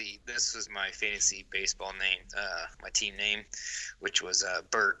 luckily, this was my fantasy baseball name, my team name, which was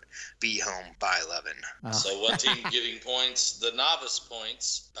Bert B. Home by 11. Oh. So what team getting points? The novice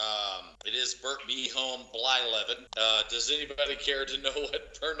points. It is Bert B. Home Blyleven. Does anybody care to know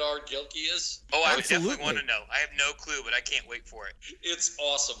what Bernard Gilkey is? Oh, I would Absolutely. definitely want to know. I have no clue, but I can't wait for it. It's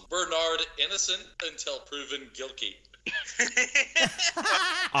awesome. Bernard, innocent until proven guilty.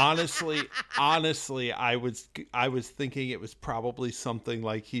 Honestly, I was thinking it was probably something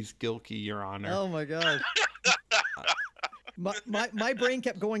like he's guilty, Your Honor. Oh my god. My brain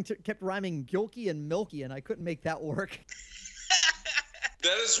kept rhyming Gilkey and Milky, and I couldn't make that work.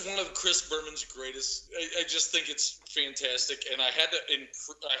 That is one of Chris Berman's greatest. I just think it's fantastic, and I had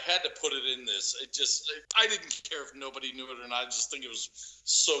to put it in this. I didn't care if nobody knew it or not. I just think it was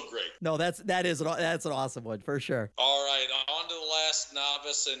so great. No, that's an awesome one for sure. All right, on to the last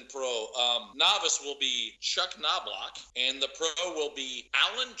novice and pro. Novice will be Chuck Knobloch, and the pro will be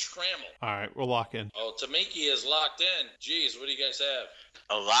Alan Trammell. All right, we'll lock in. Oh, Tamiki is locked in. Geez, what do you guys have?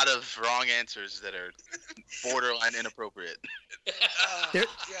 A lot of wrong answers that are borderline inappropriate.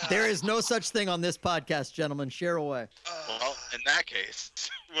 There is no such thing on this podcast, gentlemen. Share away. Well, in that case,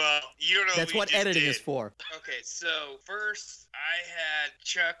 Well, you don't know. That's what editing is for. Okay, so first I had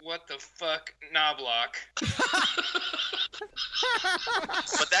Chuck what the fuck Knobloch.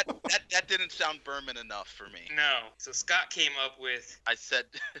 but that didn't sound Berman enough for me. No. So Scott came up with I said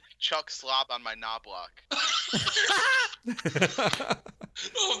Chuck Slob on my knoblock.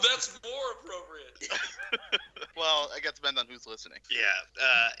 Oh, that's more appropriate. Well, I guess it depends on who's listening. Yeah.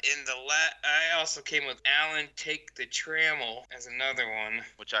 I also came with Alan Take the Trammel as another one.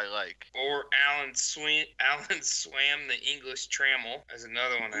 Which I like. Or Alan Swam the English Trammel as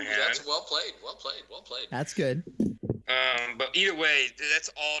another one I had. That's well played. Well played. Well played. That's good. But either way, that's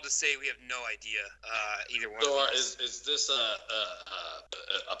all to say we have no idea. Either one. So of these. is this a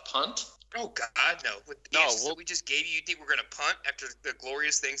punt? Oh God, no! With the No, answers that we just gave you, you think we're gonna punt after the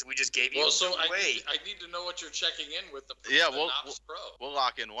glorious things we just gave you? Well, so No I way. need to know what you're checking in with the Novice Pro. We'll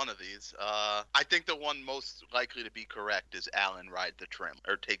lock in one of these. I think the one most likely to be correct is Alan ride the trim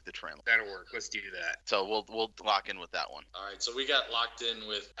or take the trim. That'll work. Let's do that. So we'll lock in with that one. All right, so we got locked in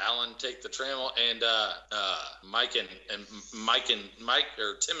with Alan Take the Trammel and Mike and Mike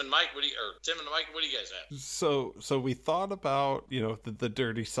or Tim and Mike. Tim and Mike? What do you guys have? So we thought about, the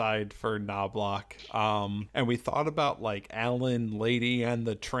dirty side for Knobloch, and we thought about like Alan, Lady, and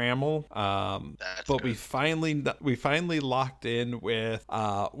the Trammel, That's but good. we finally locked in with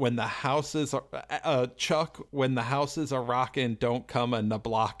when the houses are Chuck, when the houses are rockin', don't come a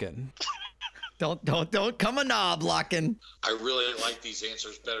nablockin'. Don't come a knob locking. I really like these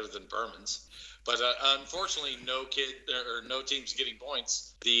answers better than Berman's. But unfortunately, no team's getting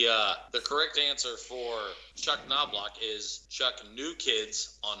points. The correct answer for Chuck Knobloch is Chuck New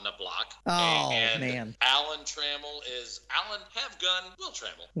Kids on the Block. Oh, and man. Alan Trammel is Alan Have Gun, Will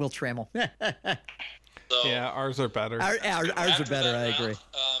Trammel. Will Trammel. So Yeah, ours are better. Ours are after better, that I agree. round,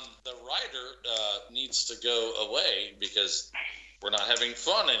 the rider needs to go away because we're not having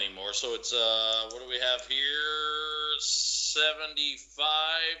fun anymore. So it's what do we have here?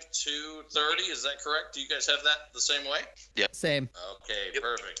 75 to 30. Is that correct? Do you guys have that the same way? Same. Okay,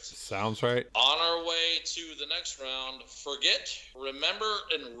 perfect. Sounds right. On our way to the next round, forget, remember,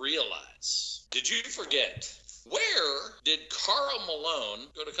 and realize. Did you forget? Where did Carl Malone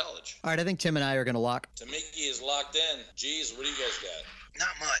go to college? All right, I think Tim and I are going to lock. Tamiki is locked in. Geez, what do you guys got?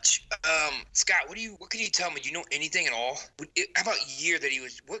 Not much. Scott, what can you tell me? Do you know anything at all? How about year that he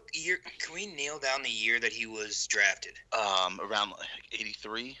was? What year? Can we nail down the year that he was drafted? Around like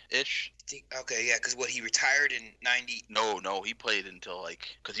 83 ish. Okay, yeah, because he retired in 90. No, he played until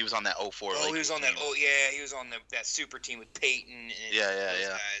because he was on that 04. Oh, he was on that. Oh, yeah, he was on that super team with Peyton and those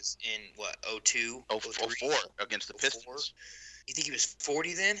guys in what 02, 04 against the 04? Pistons. You think he was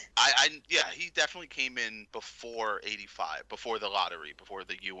 40 then? He definitely came in before 85, before the lottery, before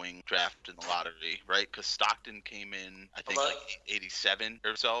the Ewing draft in the lottery, right? Because Stockton came in, I think, like 87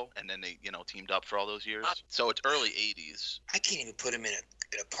 or so, and then they, teamed up for all those years. So it's early 80s. I can't even put him in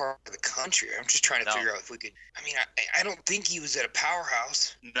a part of the country. I'm just trying to figure out if we could. I mean, I don't think he was at a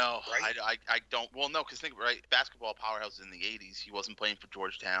powerhouse. No, right? I don't. Well, no, because think, right, basketball powerhouse in the 80s. He wasn't playing for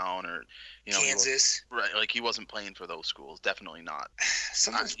Georgetown or, Kansas. Right, he wasn't playing for those schools. Definitely not.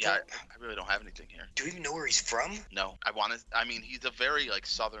 I really don't have anything here. Do we even know where he's from? No, he's a very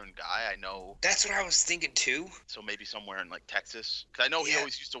southern guy. I know. That's what I was thinking too. So maybe somewhere in Texas, because I know he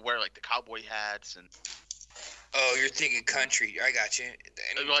always used to wear the cowboy hats and. Oh, you're thinking country. I got you.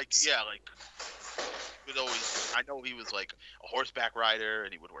 He was always. I know he was a horseback rider,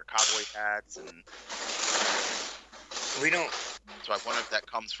 and he would wear cowboy hats, and. We don't. So I wonder if that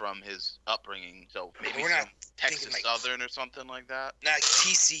comes from his upbringing. So maybe we're not Texas Southern or something like that. Not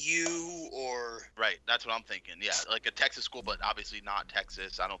TCU or. Right, that's what I'm thinking. Yeah, like a Texas school, but obviously not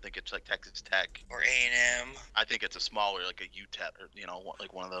Texas. I don't think it's Texas Tech or A&M. I think it's a smaller, like a UTEP or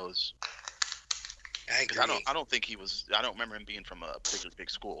one of those. I agree. I don't think he was. I don't remember him being from a particularly big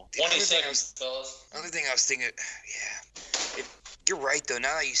school. 20 seconds, fellas. Another thing I was thinking, you're right though.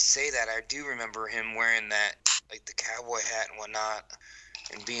 Now that you say that, I do remember him wearing that, the cowboy hat and whatnot,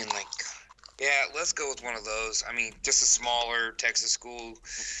 and being yeah, let's go with one of those. I mean, just a smaller Texas school.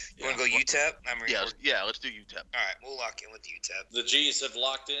 You want to go UTEP? Yeah, let's do UTEP. All right, we'll lock in with UTEP. The G's have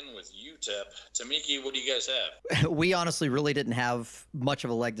locked in with UTEP. Tamiki, what do you guys have? We honestly really didn't have much of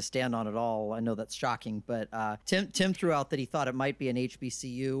a leg to stand on at all. I know that's shocking, but Tim threw out that he thought it might be an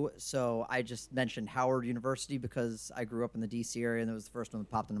HBCU, so I just mentioned Howard University because I grew up in the D.C. area, and it was the first one that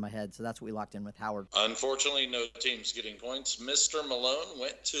popped into my head, so that's what we locked in with, Howard. Unfortunately, no team's getting points. Mr. Malone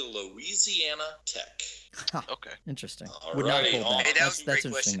went to Louisiana Tech. Okay. Interesting. Would not hold that. Hey, that was a great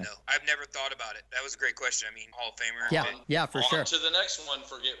interesting, question, though. I've never thought about it. That was a great question. I mean, Hall of Famer. Yeah, for sure. On to the next one.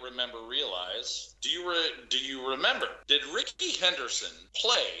 Forget, remember, realize. Do you remember? Did Ricky Henderson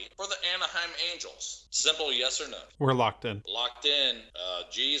play for the Anaheim Angels? Simple yes or no. We're locked in. Locked in.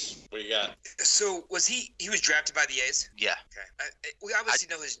 Geez, what do you got? So was he was drafted by the A's? Yeah. Okay. We obviously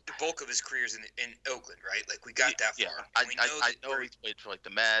know the bulk of his career is in Oakland, right? We got that far. Yeah. I know he played for the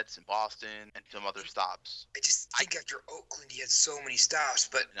Mets and Boston and some other stops. I just think after Oakland, he had so many stops,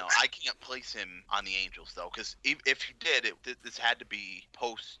 but No, I can't place him on the Angels though, because if he did, this had to be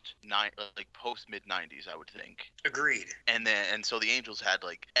post mid '90s, I would think. agreed. And so the Angels had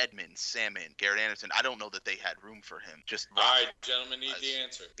like Edmonds, Salmon, Garrett Anderson. I don't know that they had room for him. Just All right, gentlemen, need the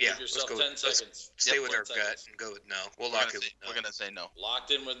answer. Yeah, Give yourself let's go 10 seconds. Stay Yep, with 10 our gut and go with no. We'll we're lock gonna it. say, with no. we're gonna say no.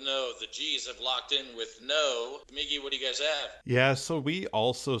 Locked in with no. The G's have locked in with no. Miggy, what do you guys have? Yeah, so we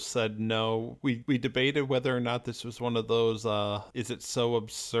also said no. We debated whether or not this was one of those, is it so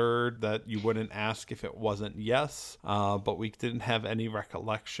absurd that you wouldn't ask if it wasn't yes? But we didn't have any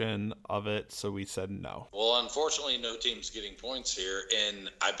recollection of it, so we said no. Well, unfortunately, no team's getting points here, and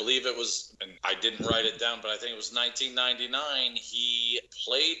I believe it was, and I didn't write it down, but I think it was 1999. He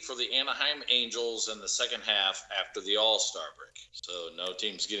played for the Anaheim Angels in the second half after the All-Star break. So no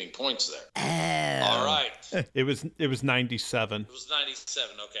team's getting points there. All right. It was 97. It was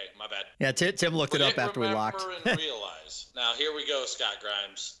 97. Okay, my bad. Yeah, Tim looked it up after we locked. Remember and realize. Now, here we go, Scott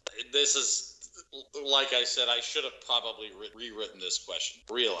Grimes. This is, like I said, I should have probably rewritten this question.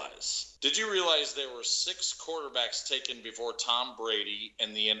 Did you realize there were 6 quarterbacks taken before Tom Brady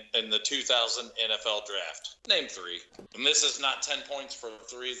in the 2000 NFL draft? Name 3. And this is not 10 points for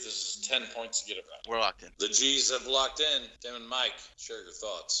 3. This is 10 points to get it right. We're locked in. The G's have locked in. Tim and Mike, share your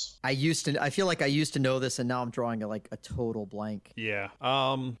thoughts. I feel like I used to know this, and now I'm drawing a total blank. Yeah.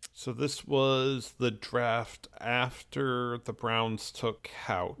 So this was the draft after the Browns took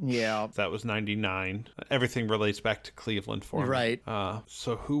Couch. Yeah. That was 99. Everything relates back to Cleveland for me. Right.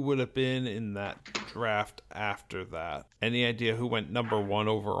 So who would have been in that draft after that? Any idea who went number 1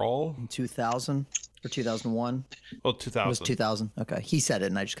 overall? 2000 or 2001? Oh, 2000. It was 2000. Okay. He said it,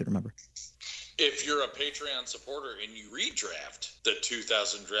 and I just couldn't remember. If you're a Patreon supporter and you redraft the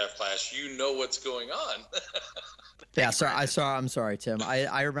 2000 draft class, you know what's going on. Yeah, I'm sorry, Tim.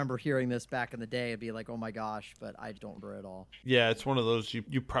 I remember hearing this back in the day and be like, oh my gosh, but I don't remember it at all. Yeah, it's one of those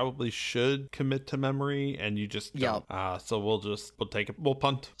you probably should commit to memory, and you just don't. So we'll take it. We'll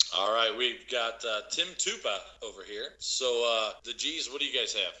punt. All right, we've got Tim Tupa over here. So the G's, what do you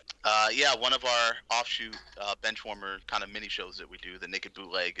guys have? Yeah, one of our offshoot benchwarmer kind of mini shows that we do, the Naked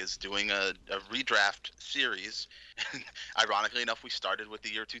Bootleg, is doing a redraft series. Ironically enough, we started with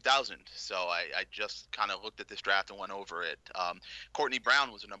the year 2000. So I just kind of looked at this draft and went over it. Courtney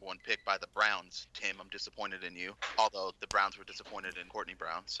Brown was the number 1 pick by the Browns. Tim, I'm disappointed in you, although the Browns were disappointed in Courtney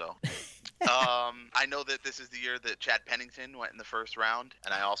Brown. So I know that this is the year that Chad Pennington went in the first round,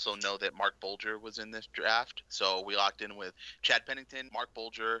 and I also know that Mark Bulger was in this draft. So we locked in with Chad Pennington, Mark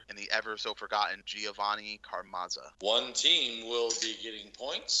Bulger, and the ever so forgotten Giovanni Carmazza. One team will be getting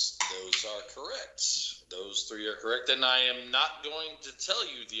points. Those are correct. Those 3 are correct, and I am not going to tell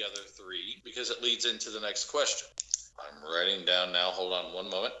you the other 3 because it leads into the next question. I'm writing down now. Hold on one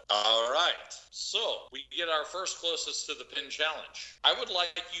moment. All right. So we get our first closest to the pin challenge. I would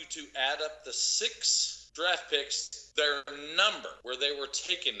like you to add up the 6 draft picks, their number where they were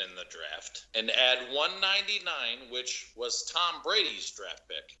taken in the draft, and add 199, which was Tom Brady's draft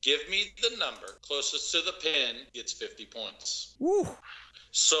pick. Give me the number closest to the pin, gets 50 points. Woo.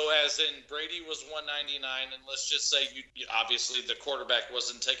 So as in Brady was 199, and let's just say you obviously the quarterback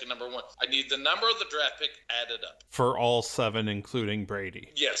wasn't taken number 1. I need the number of the draft pick added up. For all 7, including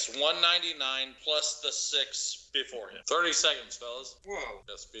Brady. Yes, 199 plus the 6 before him. 30 seconds, fellas. Whoa.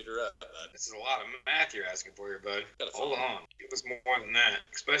 Just speed her up, bud. This is a lot of math you're asking for here, bud. Gotta Hold follow. on. Give us more than that,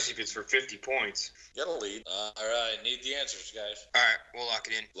 especially if it's for 50 points. Got a lead. All right, need the answers, guys. All right, we'll lock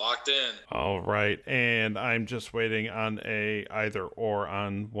it in. Locked in. All right, and I'm just waiting on a either or on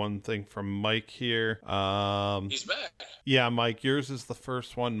one thing from Mike here. He's back. Yeah, Mike, yours is the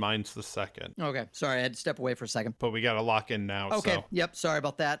first one, mine's the second. Okay. Sorry, I had to step away for a second. But we got to lock in now. Okay. So. Yep. Sorry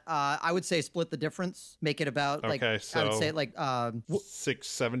about that. I would say split the difference. Make it about like Okay, so I would say like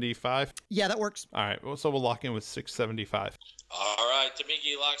 675. yeah, that works. All right, well, so we'll lock in with 675. All right,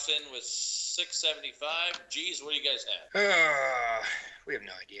 Tamiki locks in with 675. Geez, what do you guys have? We have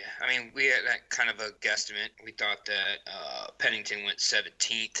no idea. I mean, we had that kind of a guesstimate. We thought that Pennington went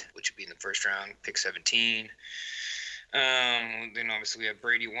 17th, which would be in the first round, pick 17. Then obviously we have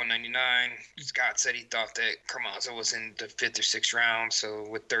Brady 199. Scott said he thought that Carmazza was in the 5th or 6th round. So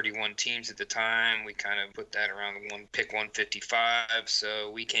with 31 teams at the time, we kind of put that around the pick 155.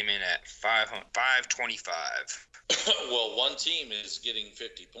 So we came in at 525. Well, one team is getting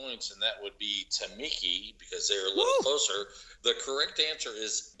 50 points, and that would be Tamiki because they're a little closer. The correct answer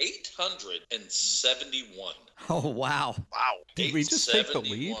is 871. Oh, wow. Wow. Did we just take the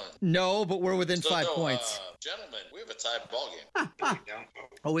lead? No, but we're within 5 points. Gentlemen, we have a tied ball game.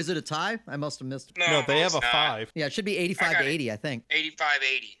 Oh, is it a tie? I must have missed. No, they have it's a not. 5. Yeah, it should be 85 to 80, I think.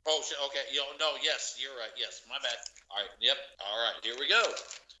 85-80. Oh, okay. Yes, you're right. Yes, my bad. All right. Yep. All right. Here we go.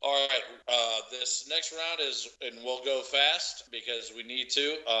 All right. This next round is, and we'll go fast because we need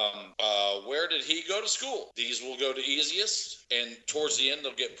to. Where did he go to school? These will go to easiest, and towards the end,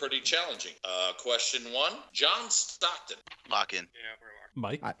 they'll get pretty challenging. Question 1, John Stockton. Lock in. Yeah, we're locked.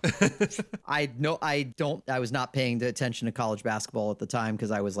 Mike? I was not paying attention to college basketball at the time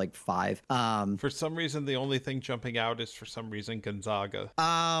because I was like 5. For some reason, the only thing jumping out is for some reason Gonzaga.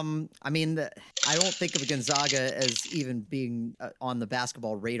 I mean, I don't think of Gonzaga as even being on the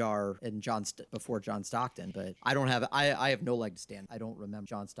basketball radar in before John Stockton, but I have no leg to stand. I don't remember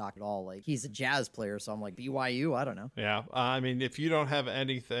John Stockton at all. Like, he's a jazz player, so I'm like, BYU, I don't know. Yeah, I mean, if you don't have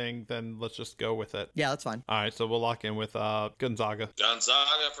anything, then let's just go with it. Yeah, that's fine. All right, so we'll lock in with Gonzaga. Gonzaga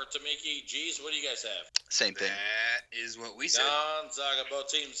for Tamiki. Geez, what do you guys have? Same thing. That is what we said. Gonzaga,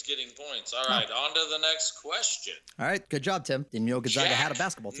 both teams getting points. All right, on to the next question. All right, good job, Tim. Didn't know Gonzaga had a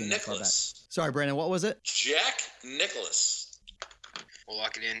basketball team that far back. Nicholas. Sorry, Brandon, what was it? Jack Nicholas. We'll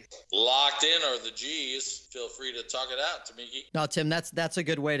lock it in. Locked in are the G's. Feel free to talk it out, Tamiki. No, Tim, that's a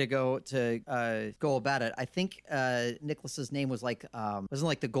good way to go about it. I think Nicholas's name was like wasn't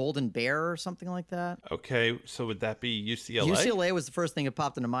like the Golden Bear or something like that. Okay, so would that be UCLA? UCLA was the first thing that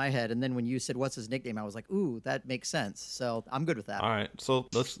popped into my head, and then when you said what's his nickname, I was like, ooh, that makes sense. So I'm good with that. All right, so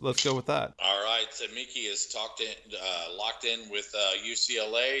let's go with that. All right, Tamiki is locked in with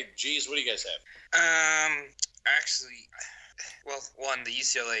UCLA. G's, what do you guys have? Actually, well, one, the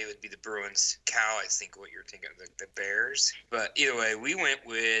UCLA would be the Bruins. Cal, I think what you're thinking of, the Bears. But either way, we went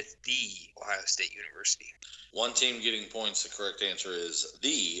with the Ohio State University. One team getting points. The correct answer is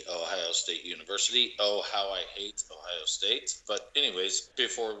the Ohio State University. Oh, how I hate Ohio State. But anyways,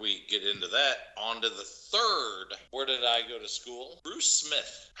 before we get into that, on to the third. Where did I go to school? Bruce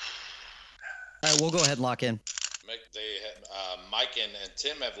Smith. All right, we'll go ahead and lock in. Mike and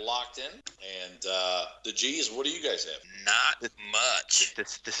Tim have locked in, and the G's. What do you guys have? Not much.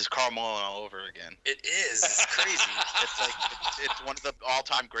 This is Karl Malone all over again. It is. It's crazy. It's like it's one of the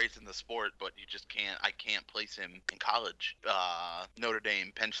all-time greats in the sport, but you just can't. I can't place him in college. Notre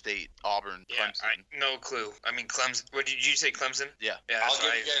Dame, Penn State, Auburn, Clemson. No clue. I mean, Clemson. What did you say? Clemson? Yeah. Yeah. I'll That's give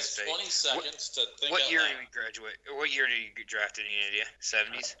what you guys 20 seconds to think. What out year loud. did you graduate? What year did you get drafted? Any idea?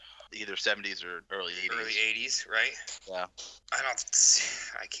 70s? Either 70s or early 80s. Early 80s, right? Yeah. I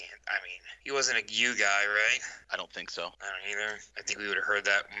can't. I mean, he wasn't a U guy, right? I don't think so. I don't either. I think we would have heard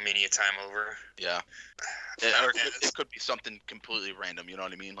that many a time over. Yeah. It could be something completely random. You know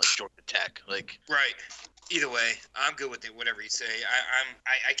what I mean? Like Georgia Tech. Like. Right. Either way, I'm good with it. Whatever you say.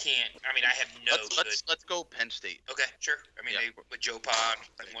 I can't. I mean, I have no. Let's go Penn State. Okay, sure. I mean, with Joe Pod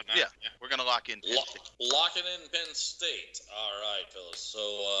and whatnot. Yeah. We're gonna lock in. Locking in Penn State. All right, fellas. So,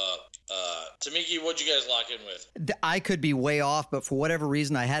 Tamiki, what'd you guys lock in with? I could be way off, but for whatever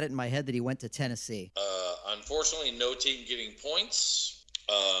reason, I had it in my head that he went to Tennessee. Unfortunately, no team getting points.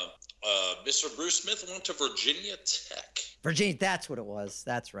 Mr. Bruce Smith went to Virginia Tech. Virginia, that's what it was.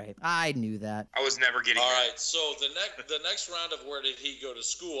 That's right. I knew that. I was never getting. All that. right. So the next round of where did he go to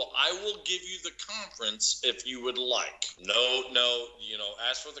school? I will give you the conference if you would like. No.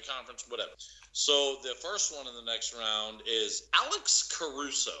 Ask for the conference, whatever. So the first one in the next round is Alex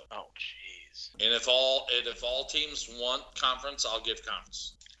Caruso. Oh, jeez. And if all teams want conference, I'll give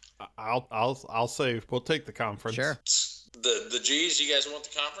conference. I'll say we'll take the conference. Sure. The G's, you guys want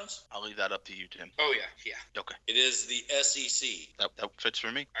the conference? I'll leave that up to you, Tim. Oh yeah. Okay. It is the SEC. That fits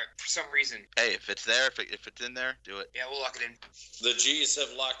for me. All right, for some reason. Hey, if it's there, if it's in there, do it. Yeah, we'll lock it in. The G's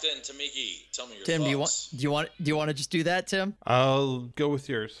have locked in. Tamiki, tell me your Tim, thoughts. do you want to just do that, Tim? I'll go with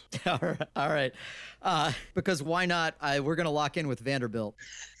yours. All right. Because why not? We're gonna lock in with Vanderbilt.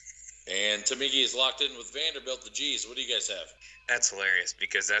 And Tamiki is locked in with Vanderbilt. The G's, what do you guys have? That's hilarious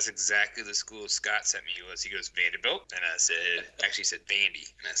because that's exactly the school Scott sent me. He goes Vanderbilt, and I said, actually said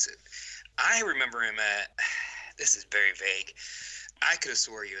Vandy, and I said, I remember him at. This is very vague. I could have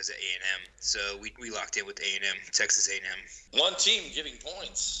swore he was at A&M, so we locked in with A&M, Texas A&M. One team getting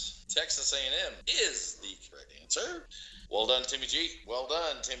points. Texas A&M is the correct answer. Well done, Timmy G. Well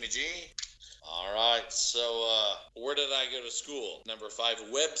done, Timmy G. All right, so where did I go to school? Number 5,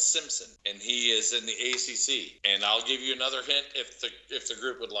 Webb Simpson, and he is in the ACC. And I'll give you another hint if the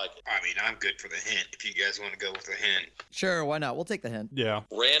group would like it. I mean, I'm good for the hint if you guys want to go with the hint. Sure, why not? We'll take the hint. Yeah.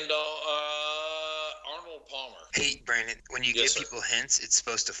 Arnold Palmer. Hey, Brandon, when you Yes, give sir. people hints, it's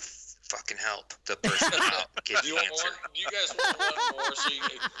supposed to fucking help the person out get You the answer. you guys want one more?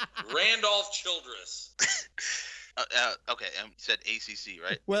 So Randolph Childress. Okay, you said ACC,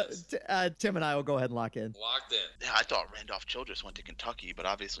 right? Well, Yes. Tim and I will go ahead and lock in. Locked in. Yeah, I thought Randolph Childress went to Kentucky, but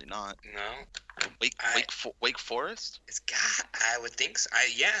obviously not. No, Wake Forest? it's got. I would think so.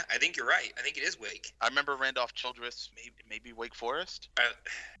 I think you're right. I think it is Wake. I remember Randolph Childress, maybe Wake Forest?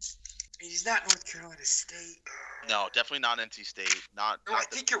 He's not North Carolina State. No, definitely not NC State. Not. No, I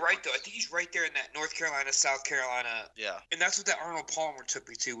think you're right though. I think he's right there in that North Carolina, South Carolina. Yeah. And that's what that Arnold Palmer took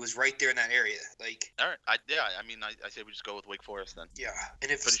me to, was right there in that area. Like, All right. I say we just go with Wake Forest then. yeah. And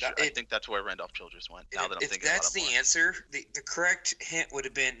if Pretty sure. I think that's where Randolph Childress went. Now that I'm if thinking that's about it the more. answer, the correct hint would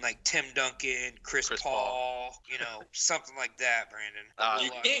have been like Tim Duncan, Chris Paul, something like that, Brandon. You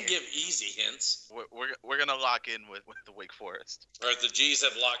can't give easy hints. We're gonna lock in with the Wake Forest. All right, the G's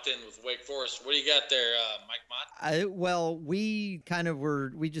have locked in with Wake Forest. What do you got there, Mike Mott? Well, we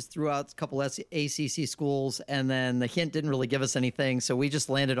just threw out a couple ACC schools, and then the hint didn't really give us anything, so we just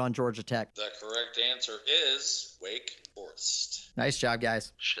landed on Georgia Tech. The correct answer is Wake Forest. Nice job,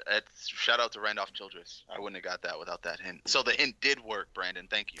 guys. Shout out to Randolph Childress. I wouldn't have got that without that hint. So the hint did work, Brandon.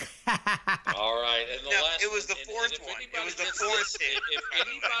 Thank you. All right, and the No, last it was one, the fourth if one. anybody It was the gets fourth this- hint. If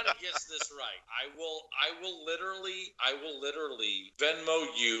anybody gets this right, I will literally Venmo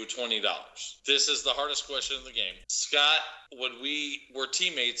you $20. This is the hardest question in the game. Scott, when we were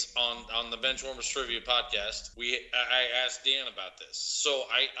teammates on the Benchwarmers Trivia podcast, I asked Dan about this. So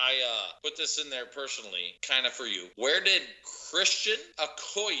I put this in there personally, kind of for you. Where did Christian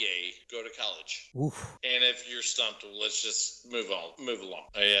Okoye go to college? Oof. And if you're stumped, let's just move along.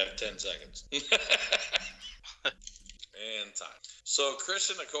 I have 10 seconds. And time. So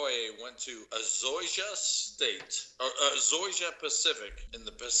Christian Okoye went to Azoya State, or Azoya Pacific in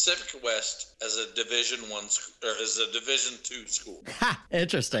the Pacific West as a Division II school. Ha!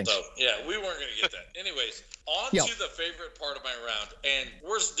 Interesting. So yeah, we weren't gonna get that. Anyways, on Yo. to the favorite part of my round. And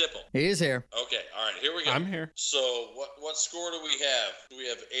where's Dipple? He's here. Okay, all right, here we go. I'm here. So what score do we have? Do we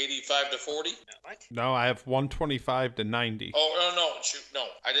have 85 to 40? What? No, I have 125 to 90. Oh, no, shoot, no.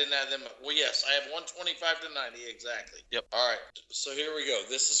 I didn't add them. Well, yes, I have 125 to 90, exactly. Yep. All right, so here we go.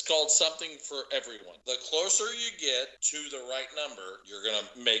 This is called Something for Everyone. The closer you get to the right number, you're going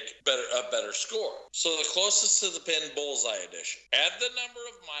to make a better score. So the closest to the pin, bullseye edition. Add the number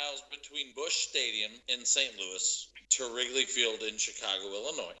of miles between Busch Stadium in St. Louis to Wrigley Field in Chicago,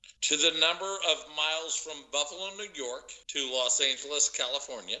 Illinois, to the number of miles from Buffalo, New York to Los Angeles,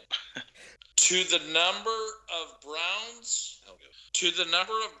 California, to the number of Browns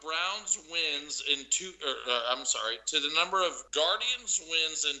wins in to the number of Guardians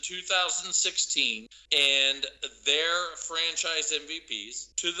wins in 2016 and their franchise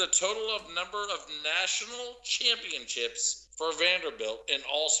MVPs, to the total of number of national championships for Vanderbilt in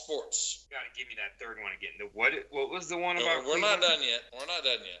all sports. You gotta give me that third one again. What was the one No, about? we're not Cleveland? done yet. We're not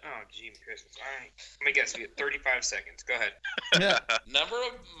done yet. Oh, gee, Christmas. All right. Let me guess. We have 35 seconds. Go ahead. Yeah. Number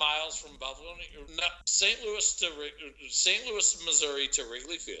of miles from Buffalo, St. Louis, Missouri to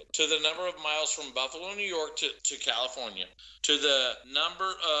Wrigley Field, to the number of miles from Buffalo, New York to California, to the number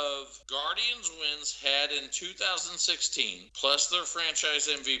of Guardians wins had in 2016, plus their franchise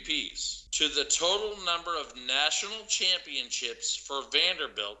MVPs, to the total number of national championships for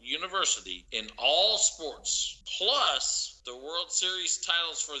Vanderbilt University in all sports, plus the World Series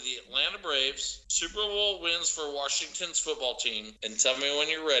titles for the Atlanta Braves, Super Bowl wins for Washington's football team, and tell me when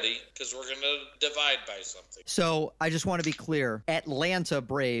you're ready, because we're going to divide by something. So I just want to be clear. Atlanta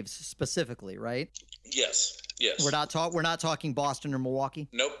Braves specifically, right? Yes. We're not talking Boston or Milwaukee.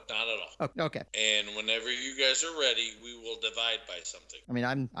 Nope, not at all. Oh, okay. And whenever you guys are ready, we will divide by something. I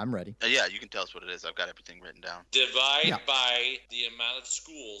mean, I'm ready. Yeah, you can tell us what it is. I've got everything written down. Divide by the amount of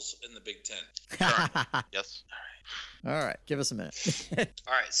schools in the Big Ten. Yes. All right, give us a minute.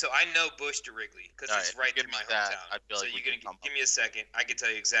 All right. So I know Busch to Wrigley because All it's right, right give through my me that. hometown. I feel so like we you're can gonna come give me a second. I can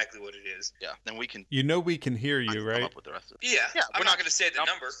tell you exactly what it is. Yeah. Then we can. You know we can hear I you, can right? Come up with the rest of it. Yeah. Yeah, I'm we're not not gonna say the numbers.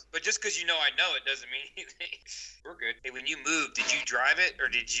 number, but just because you know I know it doesn't mean anything. We're good. Hey, when you moved, did you drive it or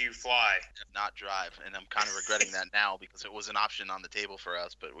did you fly? Not drive, and I'm kind of regretting that now because it was an option on the table for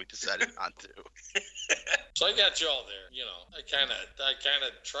us, but we decided not to. So I got you all there. You know, I kind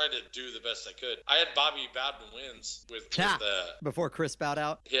of tried to do the best I could. I had Bobby Bowden wins with Before Chris bowed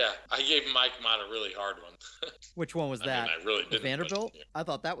out. Yeah, I gave Mike Mott a really hard one. Which one was that? I really The didn't. Vanderbilt? I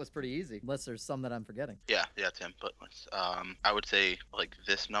thought that was pretty easy, unless there's some that I'm forgetting. Yeah, Tim. But I would say like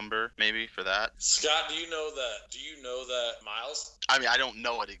this number maybe for that. Scott, do you know that Miles? I mean, I don't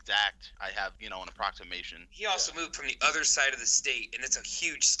know it exact. I have an approximation. He also moved from the other side of the state, and it's a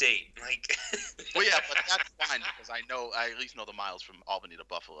huge state. Like, Well, yeah, but that's fine because I at least know the miles from Albany to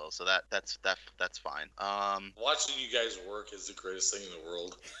Buffalo, so that's fine. Watching you guys work is the greatest thing in the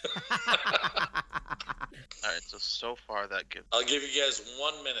world. All right, so far that gives. I'll give you guys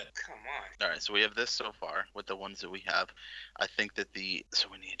 1 minute. come on. All right, so we have this so far with the ones that we have. I think that we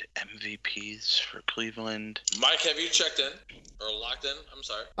need MVPs for Cleveland. Mike, have you checked in or locked in? I'm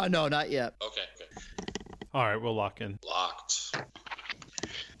sorry. No, not yet. Okay. All right, we'll lock in. Locked.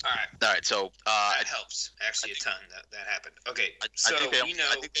 All right, so That helps. Actually, a ton. That happened. Okay, so I think we know.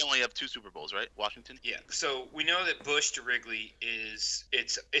 I think they only have 2 Super Bowls, right? Washington. Yeah, so we know that Bush to Wrigley it's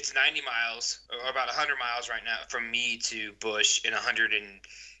 90 miles, or about 100 miles right now from me to Bush, and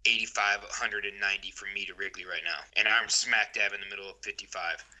 185, 190 from me to Wrigley right now, and I'm smack dab in the middle of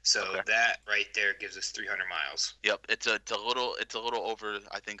 55. So Okay. that right there gives us 300 miles. Yep, it's a little over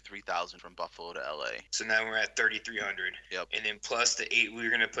I think 3,000 from Buffalo to LA. So now we're at 3,300. Yep. And then plus the 8, we're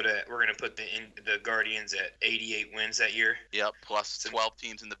gonna put the Guardians at 88 wins that year. Yep, plus 12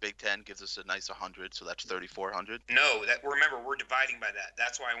 teams in the Big Ten gives us a nice 100, so that's 3,400. No, remember we're dividing by that.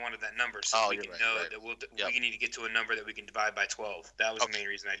 That's why I wanted that number, so we you're can right, know right. that we need to get to a number that we can divide by 12. That was the main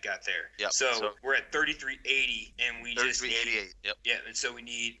reason I got there. Yep, So so- we're at 3380, and we just need 3388. Yep. yeah, and so we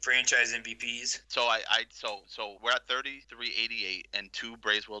need franchise MVPs. So so we're at 3388 and 2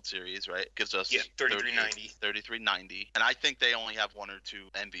 Braves World Series, right? Gives us 3390. 3390. And I think they only have 1 or 2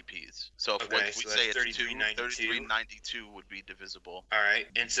 MVPs. So if Okay, we so say that's it's 2, 3392. 3392 would be divisible. All right,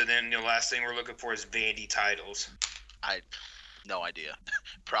 and so then the last thing we're looking for is Vandy titles. No idea.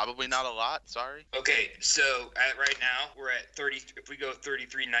 Probably not a lot. Sorry. Okay, so right now we're at 30. If we go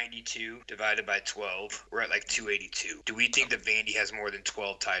 3392 divided by 12, we're at like 282. Do we think that Vandy has more than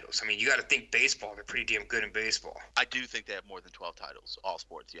 12 titles? I mean, you got to think baseball. They're pretty damn good in baseball. I do think they have more than 12 titles, all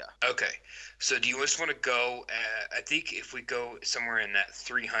sports. Yeah. Okay, so do you just want to go? I think if we go somewhere in that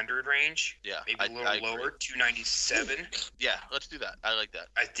 300 range, Yeah. maybe a little lower, 297. Yeah. Let's do that. I like that.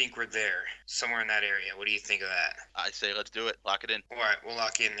 I think we're there, somewhere in that area. What do you think of that? I say let's do it. Lock it in. All right, we'll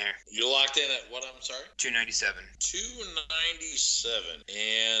lock in there. You locked in at what? I'm sorry. 297. 297.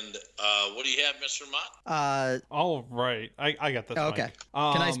 And what do you have, Mr. Mott? All right, I got this. Okay.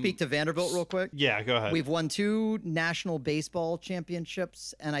 Mike. Can I speak to Vanderbilt real quick? Yeah, go ahead. We've won 2 national baseball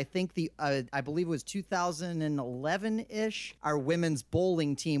championships, and I think I believe it was 2011-ish. Our women's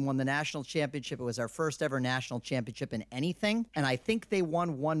bowling team won the national championship. It was our first ever national championship in anything, and I think they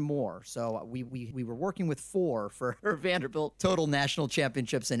won 1 more. So we were working with 4 for Vanderbilt total national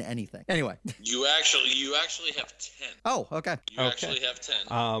championships in anything. Anyway. You actually have 10. Oh, okay. You actually have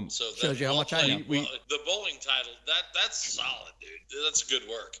 10. So that, shows you how much I know. The bowling title, that's solid, dude. That's good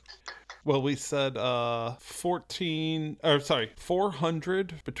work. Well, we said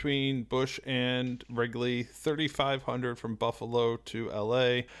 400 between Bush and Wrigley, 3,500 from Buffalo to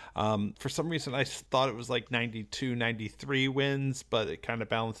LA. For some reason, I thought it was like 92, 93 wins, but it kind of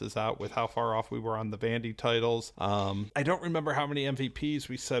balances out with how far off we were on the Vandy titles. I don't remember how many MVPs.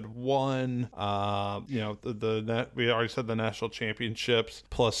 We said 1. We already said the national championships,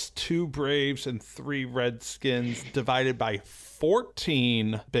 plus 2 Braves and 3 Redskins divided by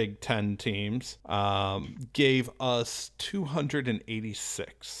 14 Big Ten teams, gave us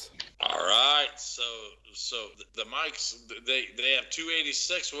 286. All right, so the Mikes, they have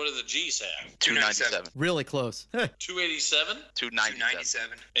 286. What do the G's have? 297. Really close. 287, 297.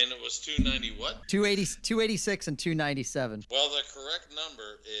 and it was 290 what? 286 and 297. Well, the correct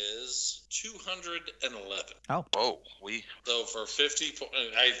number is 211. Oh. Oh, So for 50 points,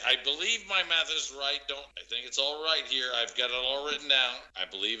 I believe my math is right. I think it's all right here. I've got it all written down. I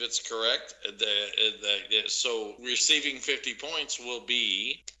believe it's correct. So receiving 50 points will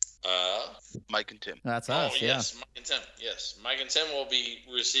be Mike and Tim. That's us, yeah. yes, Mike and Tim. Yes, Mike and Tim will be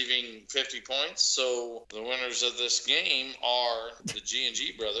receiving 50 points. So the winners of this game are the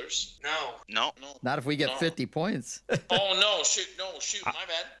G&G brothers. No. Not if we get No. 50 points. Oh no! Shoot! My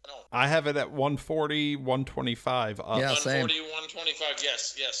bad. No. I have it at 140, 125 up. Yeah, same. 140, 125.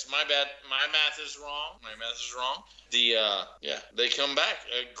 Yes. My bad. My math is wrong. They come back.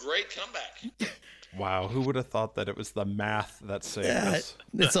 A great comeback. Wow, who would have thought that it was the math that saved us?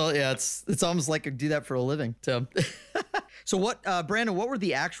 It's almost like I do that for a living, Tim. So what, Brandon? What were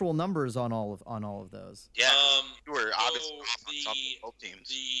the actual numbers on all of those? Yeah, you were obviously so off on something, both teams.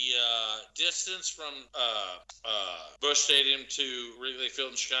 The distance from Busch Stadium to Wrigley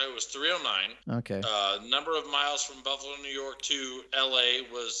Field in Chicago was 309. Okay. Number of miles from Buffalo, New York to LA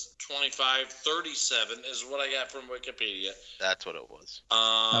was 2537 is what I got from Wikipedia. That's what it was.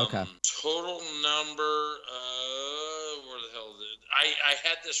 Okay. Total number, where the hell did I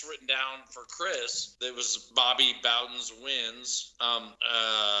had this written down for Chris. It was Bobby Bowden's wins.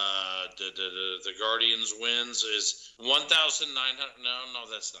 The Guardians wins is 1,900. No,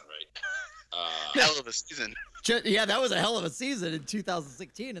 that's not right. Hell of a season. Yeah, that was a hell of a season in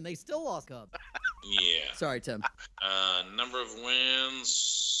 2016, and they still lost Cubs. Yeah. Sorry, Tim. Number of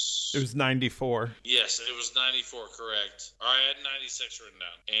wins. It was 94. Yes, it was 94, correct. I had 96 written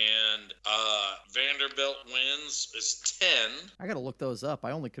down. And Vanderbilt wins is 10. I got to look those up.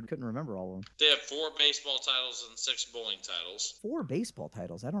 I only couldn't remember all of them. They have 4 baseball titles and 6 bowling titles. 4 baseball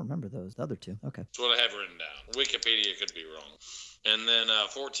titles. I don't remember those. The other 2. Okay. That's what I have written down. Wikipedia could be wrong. And then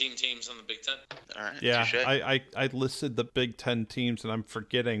 14 teams in the Big Ten. All right. Yeah, I listed the Big Ten teams, and I'm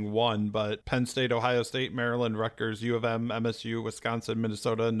forgetting one, but Penn State, Ohio State, Maryland, Rutgers, U of M, MSU, Wisconsin,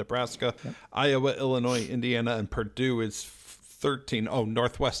 Minnesota, Nebraska, Iowa, Illinois, Indiana, and Purdue is 13. Oh,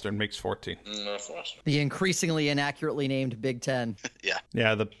 Northwestern makes 14. Northwestern. The increasingly inaccurately named Big Ten.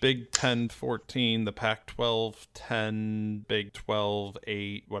 Yeah, the Big Ten 14, the Pac-12 10, Big 12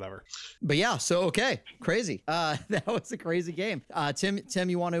 8, whatever. But yeah, so okay, crazy. That was a crazy game. Tim,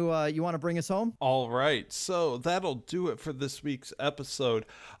 you want to bring us home? All right, so that'll do it for this week's episode.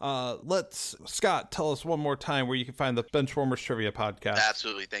 Scott, tell us one more time where you can find the Benchwarmers Trivia Podcast.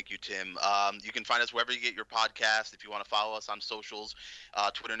 Absolutely, thank you, Tim. You can find us wherever you get your podcast. If you want to follow us on socials,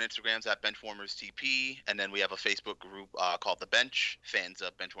 Twitter and Instagram's at Benchwarmers TP, and then we have a Facebook group called The Bench, fans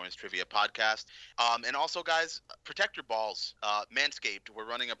of Benchwarmers Trivia Podcast. And also, guys, protect your balls. Manscaped, we're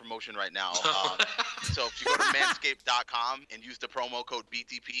running a promotion right now. So if you go to manscaped.com and use the promo code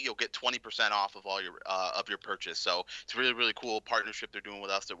BTP, you'll get 20% off of all your purchase. So it's a really, really cool partnership they're doing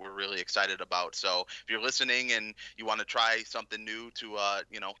with us that we're really excited about. So if you're listening and you want to try something new to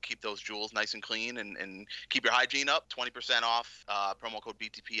keep those jewels nice and clean and keep your hygiene up, 20% off, promo code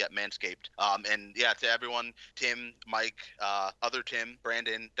BTP at Manscaped. And yeah, to everyone, Tim, Mike, other Tim,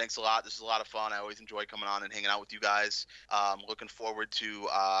 Brandon, thanks a lot. This is a lot of fun. I always enjoy coming on and hanging out with you guys. Looking forward to,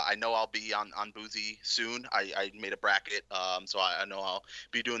 I know I'll be on Boozy soon. I made a bracket, so I know I'll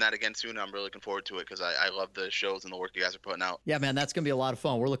be doing that again soon. I'm really looking forward to it because I love the shows and the work you guys are putting out. Yeah, man, that's going to be a lot of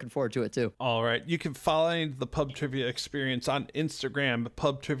fun. We're looking forward to it too. All right. You can find the Pub Trivia Experience on Instagram,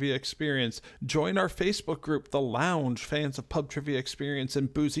 Pub Trivia Experience. Join our Facebook group, The Lounge, fans of Pub Trivia Experience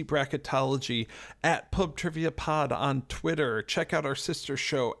and Boozy Bracketology, at Pub Trivia Pod on Twitter. Check out our sister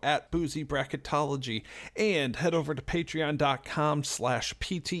show at Boozy Bracketology, and head over to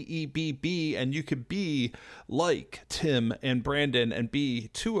patreon.com/PTEBB, and you could be like Tim and Brandon and be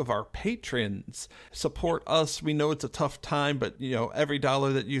 2 of our patrons. Support us. We know it's a tough time, but every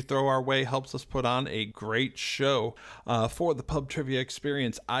dollar that you throw our way helps us put on a great show. For the Pub Trivia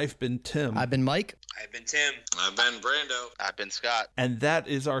Experience, I've been Tim. I've been Mike. I've been Tim. I've been Brando. I've been Scott. And that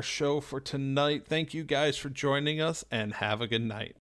is our show for tonight. Thank you guys for joining us, and have a good night.